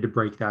decided to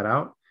break that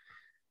out.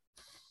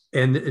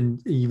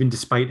 And even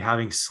despite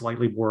having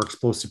slightly more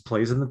explosive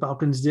plays than the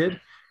Falcons did,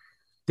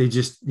 they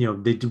just,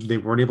 they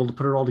weren't able to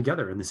put it all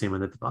together in the same way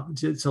that the Falcons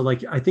did. So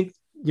I think,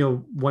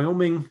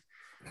 Wyoming,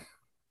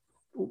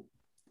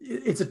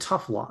 it's a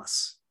tough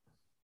loss.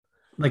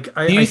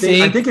 I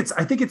think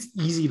it's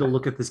easy to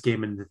look at this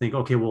game and to think,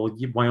 okay, well,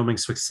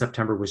 Wyoming's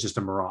September was just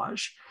a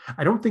mirage.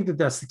 I don't think that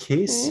that's the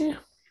case.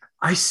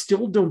 I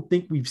still don't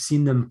think we've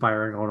seen them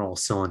firing on all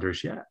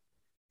cylinders yet.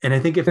 And I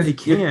think if they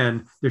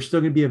can, they're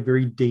still going to be a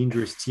very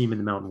dangerous team in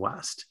the Mountain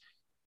West.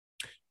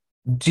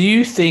 Do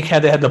you think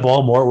had they had the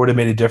ball more, it would have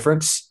made a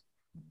difference?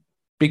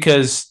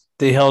 Because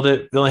they held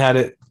it, they only had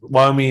it,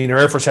 Wyoming or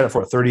Air Force had it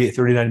for 38,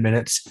 39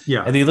 minutes.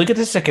 Yeah. And you look at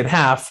the second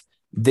half,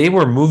 they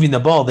were moving the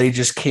ball. They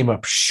just came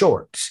up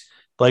short.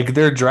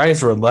 Their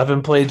drives were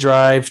 11-play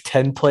drive,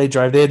 10-play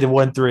drive. They had to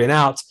 1 3 and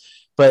outs.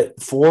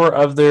 But 4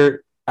 of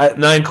their,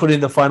 not including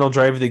the final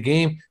drive of the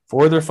game,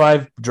 4 of their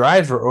 5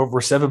 drives were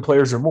over 7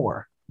 players or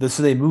more.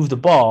 So they moved the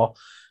ball.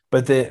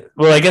 But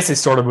I guess they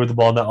sort of moved the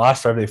ball in that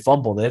last drive. They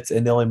fumbled it,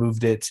 and they only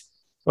moved it.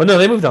 Well, no,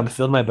 they moved on the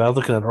field. My bad. I'm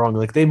looking at it wrong.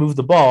 They moved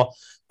the ball,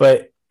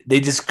 but they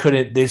just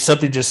couldn't.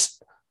 Something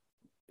just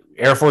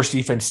Air Force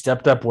defense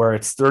stepped up where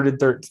it's fourth and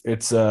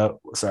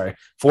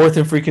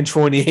freaking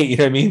 28. You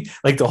know what I mean?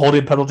 Like the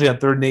holding penalty on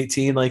 3rd and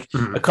 18, like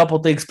a couple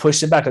things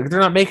pushed it back. Like they're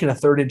not making a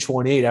 3rd and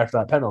 28 after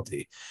that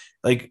penalty.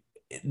 Like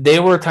they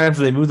were times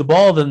where they moved the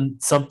ball, then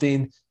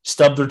something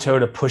stubbed their toe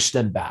to push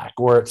them back,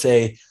 or it's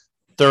a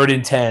 3rd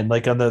and 10,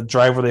 like on the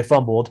drive where they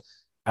fumbled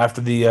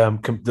after the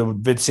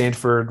Vince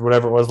Sanford,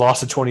 whatever it was,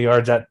 lost to 20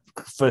 yards, that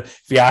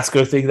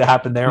fiasco thing that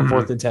happened there on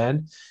 4th and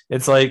 10.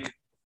 It's like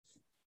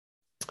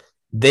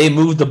they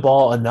moved the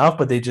ball enough,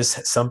 but they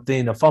just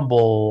something, a fumble,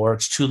 or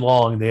it's too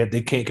long.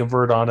 They can't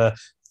convert on a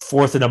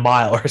 4th and a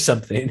mile or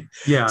something.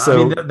 Yeah, so,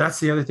 I mean, that's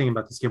the other thing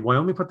about this game.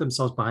 Wyoming put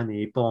themselves behind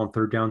the 8 ball on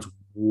 3rd downs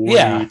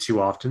way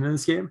too often in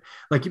this game.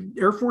 Like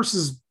Air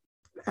Force's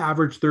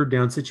average 3rd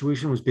down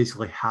situation was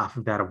basically half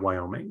of that of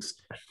Wyoming's.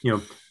 You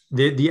know,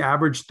 the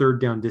average 3rd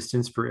down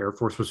distance for Air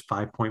Force was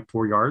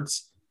 5.4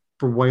 yards.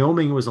 For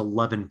Wyoming, it was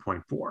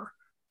 11.4.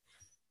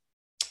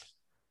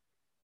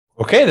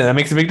 Okay, then that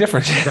makes a big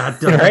difference.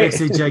 That right? makes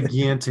a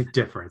gigantic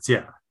difference.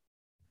 Yeah.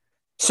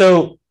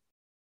 So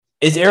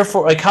is Air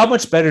Force, like, how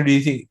much better do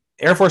you think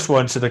Air Force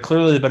won? So they're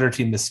clearly the better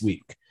team this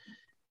week.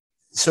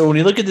 So when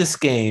you look at this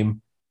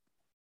game,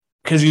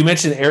 because you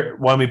mentioned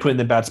Wyoming put in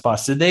the bad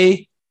spots, did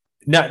they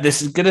not?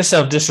 This is going to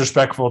sound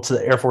disrespectful to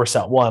the Air Force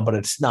that won, but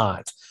it's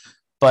not.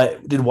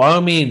 But did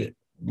Wyoming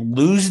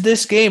lose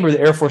this game, or did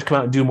the Air Force come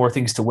out and do more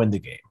things to win the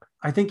game?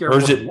 I think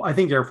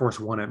Air Force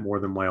won it more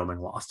than Wyoming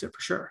lost it for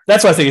sure.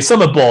 That's what I think. It's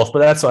some of both, but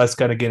that's what I was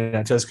kind of getting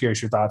at. Just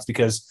curious your thoughts,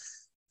 because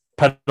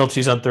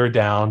penalties on 3rd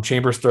down,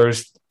 Chambers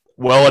throws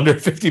well under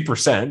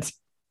 50%.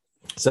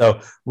 So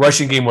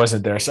rushing game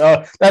wasn't there.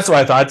 So that's what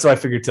I thought. So I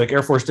figured like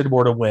Air Force did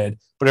more to win,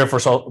 but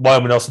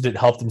Wyoming also didn't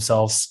help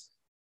themselves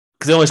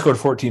because they only scored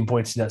 14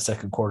 points in that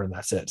 2nd quarter, and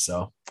that's it.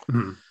 So,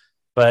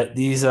 but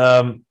these,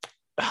 Wyoming,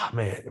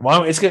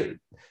 it's good.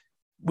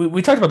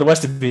 We talked about the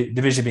West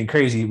Division being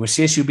crazy, with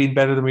CSU being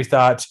better than we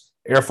thought,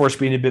 Air Force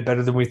being a bit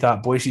better than we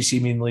thought, Boise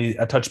seemingly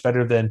a touch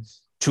better than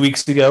 2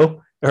 weeks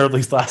ago, or at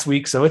least last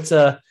week. So it's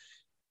going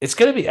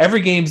to be every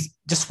game.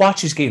 Just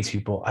watch these games,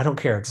 people. I don't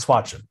care. Just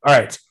watch them. All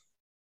right.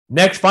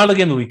 Next, final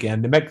game of the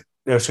weekend. New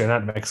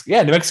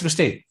Mexico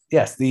State.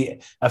 Yes,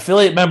 the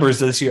affiliate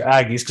members of this year,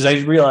 Aggies, because I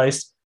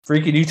realized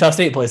freaking Utah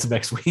State plays them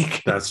next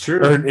week. That's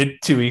true. Or in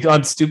 2 weeks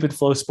on stupid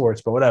Flow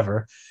Sports, but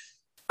whatever.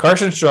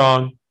 Carson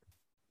Strong.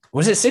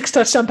 Was it 6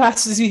 touchdown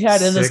passes he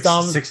had in this,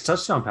 Dom? 6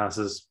 touchdown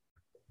passes.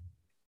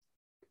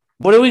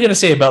 What are we going to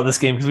say about this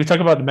game? Because we talk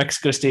about New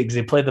Mexico State because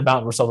they play the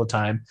Mountain West all the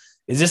time.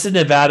 Is this a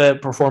Nevada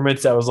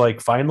performance that was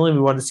like, finally, we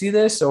want to see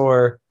this?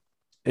 Or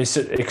is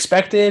it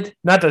expected?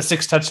 Not that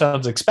 6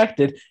 touchdowns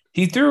expected.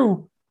 He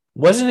threw,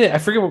 wasn't it? I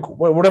forget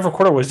whatever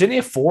quarter it was. Didn't he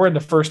have 4 in the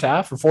first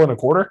half or 4 and a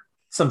quarter?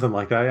 Something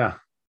like that, yeah.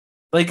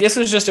 Like, this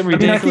was just a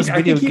ridiculous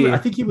video game. I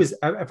think he was, if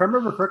I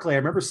remember correctly, I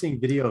remember seeing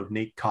video of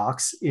Nate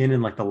Cox in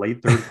like the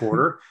late 3rd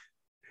quarter.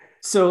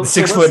 So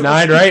 6'9",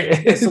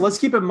 right? So let's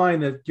keep in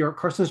mind that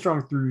Carson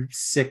Strong threw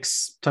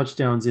 6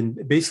 touchdowns in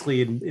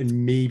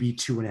maybe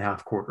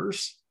 2.5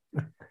 quarters.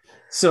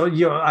 So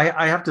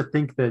I have to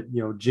think that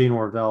Jay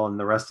Norvell and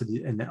the rest of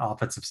the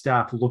offensive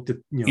staff looked at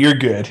you're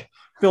good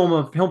film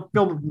of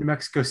New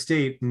Mexico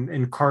State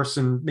and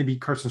Carson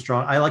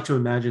Strong. I like to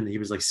imagine that he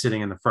was like sitting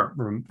in the front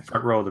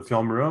row of the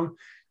film room,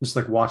 just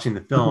like watching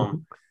the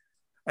film,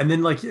 and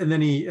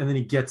then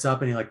he gets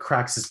up and he like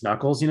cracks his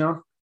knuckles,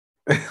 And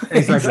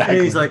he's like, exactly.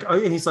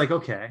 and he's like,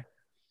 okay,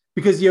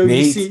 because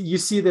you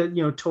see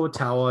that Toa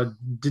Taua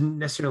didn't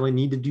necessarily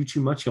need to do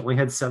too much. He only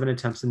had 7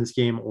 attempts in this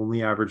game,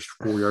 only averaged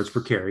 4 yards per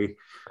carry.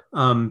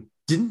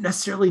 Didn't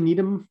necessarily need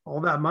him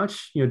all that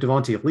much.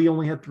 Devontae Lee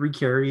only had 3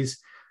 carries.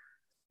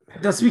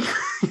 That's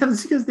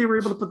because they were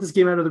able to put this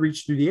game out of the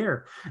reach through the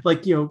air.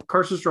 Like,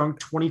 Carson Strong,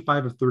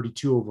 25 of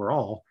 32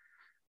 overall.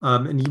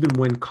 And even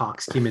when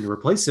Cox came in to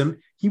replace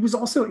him, he was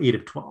also 8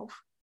 of 12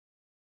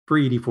 for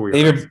 84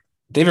 yards.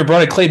 David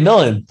brought in Clay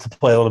Millen to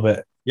play a little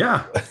bit.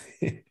 Yeah.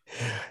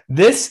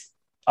 This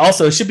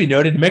also should be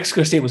noted.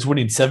 Mexico State was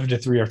winning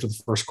 7-3 after the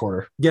first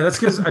quarter. Yeah,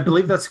 I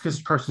believe that's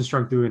because Carson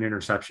Strong threw an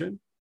interception.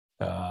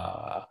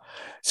 So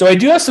I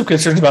do have some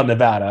concerns about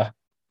Nevada.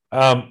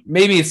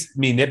 Maybe it's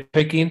me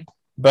nitpicking,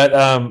 but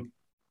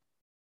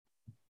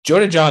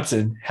Jonah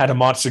Johnson had a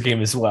monster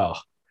game as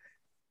well.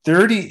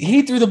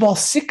 He threw the ball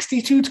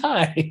 62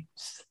 times.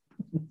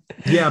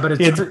 Yeah, but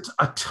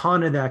a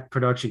ton of that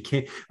production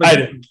came.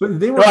 I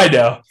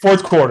know.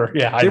 Fourth quarter.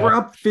 Yeah, they were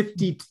up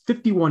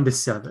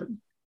 51-7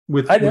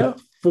 with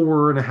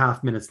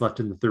 4.5 minutes left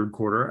in the 3rd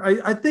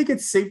quarter. I think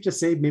it's safe to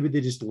say maybe they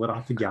just let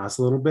off the gas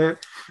a little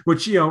bit,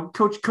 which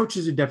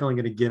coaches are definitely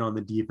going to get on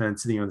the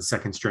defense. The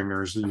second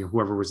stringers,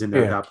 whoever was in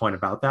there at that point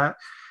about that.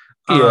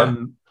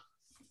 I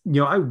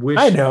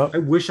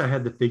wish I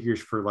had the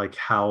figures for like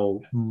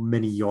how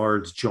many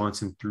yards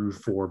Johnson threw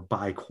for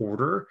by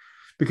quarter.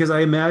 Because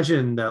I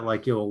imagine that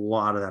a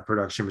lot of that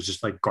production was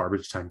just like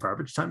garbage time. I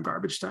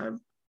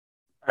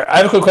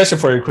have a quick question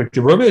for you quick.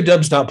 Did Romeo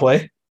Doubs not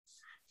play?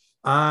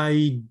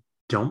 I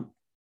don't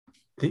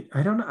know.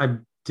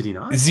 Did he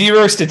not?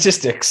 0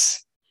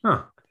 statistics.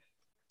 Huh.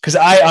 Because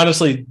I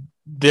honestly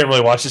didn't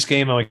really watch this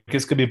game. I'm like,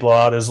 this could be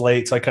blowout. It was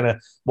late, so I kind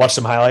of watched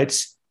some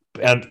highlights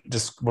and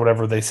just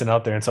whatever they sent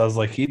out there. And so I was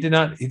like, he did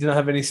not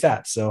have any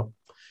stats. So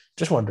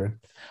just wondering.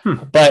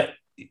 But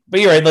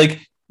you're right.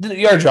 Like the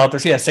yards are out there.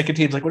 So yeah, second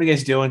team's like, what are you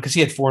guys doing? Because he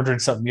had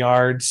 400 something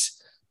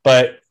yards.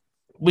 But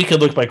we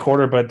could look by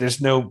quarter, but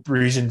there's no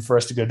reason for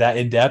us to go that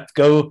in depth.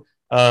 Go.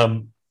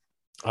 I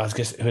was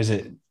guessing, who is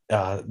it?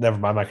 Never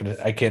mind.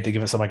 I can't think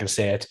of it, so I'm not going to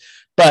say it.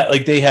 But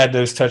like they had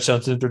those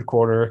touchdowns in the third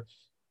quarter.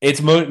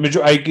 It's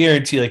I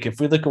guarantee, like if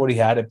we look at what he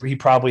had, he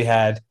probably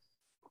had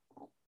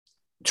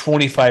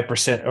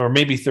 25% or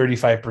maybe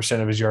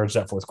 35% of his yards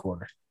that fourth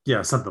quarter.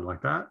 Yeah, something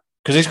like that.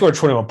 Because they scored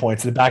 21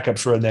 points. The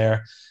backups were in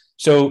there.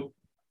 So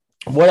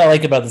what I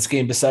like about this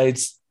game,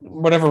 besides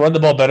whatever, run the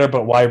ball better,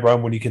 but why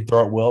run when you can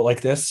throw at will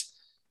like this?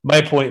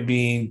 My point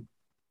being,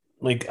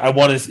 like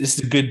this is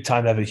a good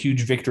time to have a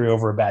huge victory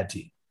over a bad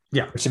team.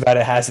 Yeah, which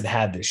Nevada hasn't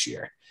had this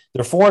year.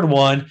 They're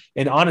 4-1,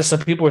 and honestly,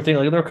 some people were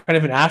thinking like they're kind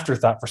of an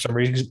afterthought for some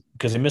reason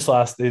because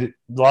they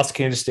lost to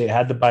Kansas State,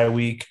 had the bye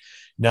week.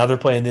 Now they're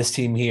playing this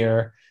team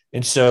here,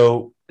 and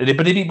so they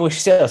beat Boise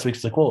State last week.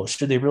 It's like, whoa,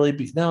 should they really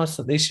be? No,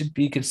 they should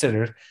be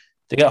considered.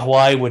 They got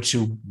Hawaii, which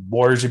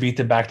Warriors have beat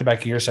them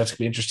back-to-back years, so that's gonna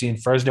be interesting.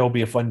 Fresno will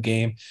be a fun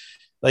game.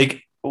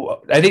 Like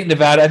I think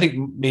Nevada. I think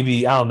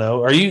maybe I don't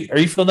know. Are you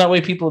feeling that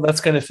way, people?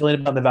 That's kind of feeling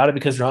about Nevada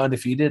because they're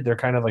undefeated. They're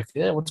kind of like,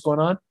 yeah, what's going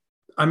on?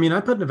 I mean,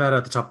 I put Nevada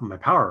at the top of my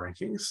power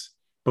rankings.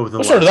 Both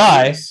so did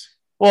I.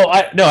 Well,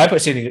 I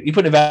put San Diego. You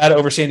put Nevada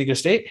over San Diego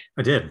State?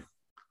 I did.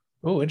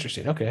 Oh,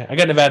 interesting. Okay. I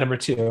got Nevada number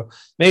 2.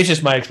 Maybe it's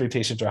just my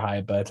expectations are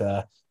high, but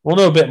we'll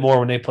know a bit more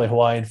when they play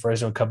Hawaii and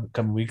Fresno in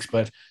coming weeks.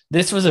 But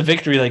this was a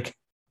victory. Like,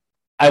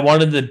 I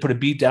wanted to put a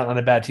beat down on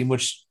a bad team,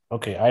 which,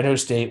 okay, Idaho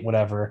State,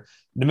 whatever.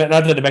 Not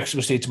that New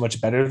Mexico State's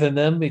much better than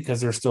them because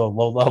they're still a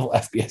low-level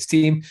FBS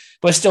team,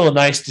 but still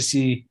nice to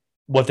see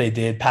what they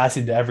did,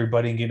 passing to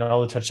everybody and getting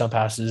all the touchdown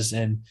passes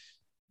and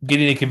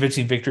getting a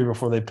convincing victory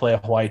before they play a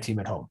Hawaii team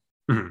at home.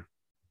 Mm-hmm.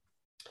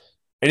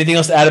 Anything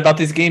else to add about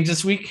these games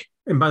this week?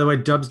 And by the way,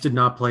 Dubs did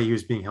not play. He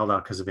was being held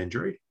out because of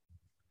injury.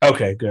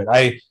 Okay, good.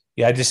 I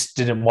just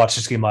didn't watch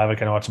this game live. I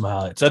kind of watched some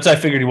highlights. So that's why I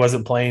figured he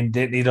wasn't playing,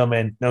 didn't need him,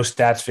 and no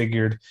stats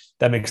figured.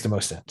 That makes the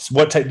most sense.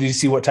 What type? Did you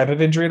see what type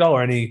of injury at all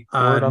or any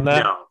word on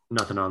that? No,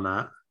 nothing on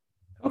that.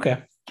 Okay.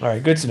 All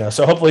right, good to know.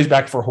 So hopefully he's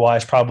back for Hawaii.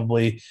 Is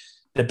probably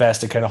the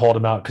best to kind of hold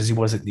him out because he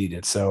wasn't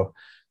needed. So,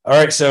 all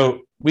right,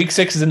 so Week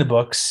 6 is in the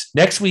books.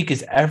 Next week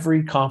is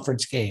every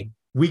conference game.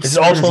 Week 6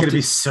 is going to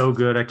be so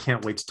good. I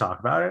can't wait to talk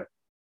about it.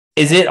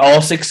 Is it all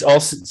six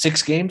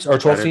games or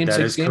 12 teams? That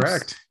is games?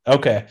 Correct.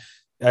 Okay.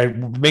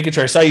 Making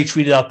sure. I saw you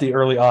tweeted out the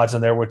early odds on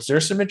there, which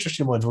there's some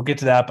interesting ones. We'll get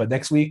to that, but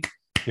next week,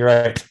 you're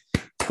right.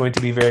 It's going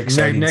to be very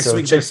exciting. Next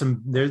week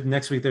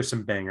there's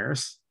some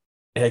bangers.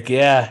 Heck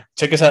yeah.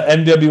 Check us out,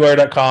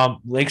 mwire.com.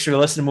 Make sure to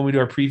listen when we do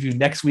our preview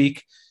next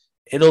week.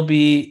 It'll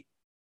be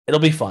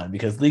fun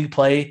because league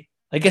play,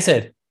 like I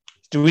said,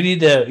 do we need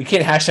to, you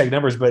can't hashtag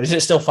numbers, but is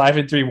it still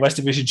 5-3 West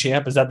Division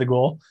champ? Is that the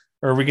goal?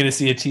 Or are we going to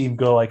see a team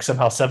go like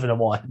somehow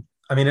 7-1?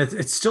 I mean,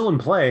 it's still in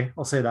play.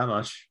 I'll say that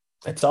much.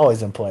 It's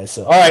always in play.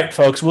 So, all right,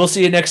 folks, we'll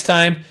see you next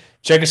time.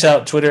 Check us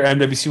out, Twitter,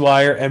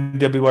 MWCWire,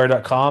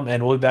 MWWire.com,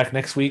 and we'll be back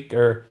next week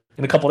or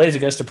in a couple of days, I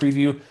guess, to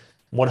preview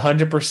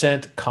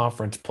 100%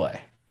 conference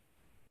play.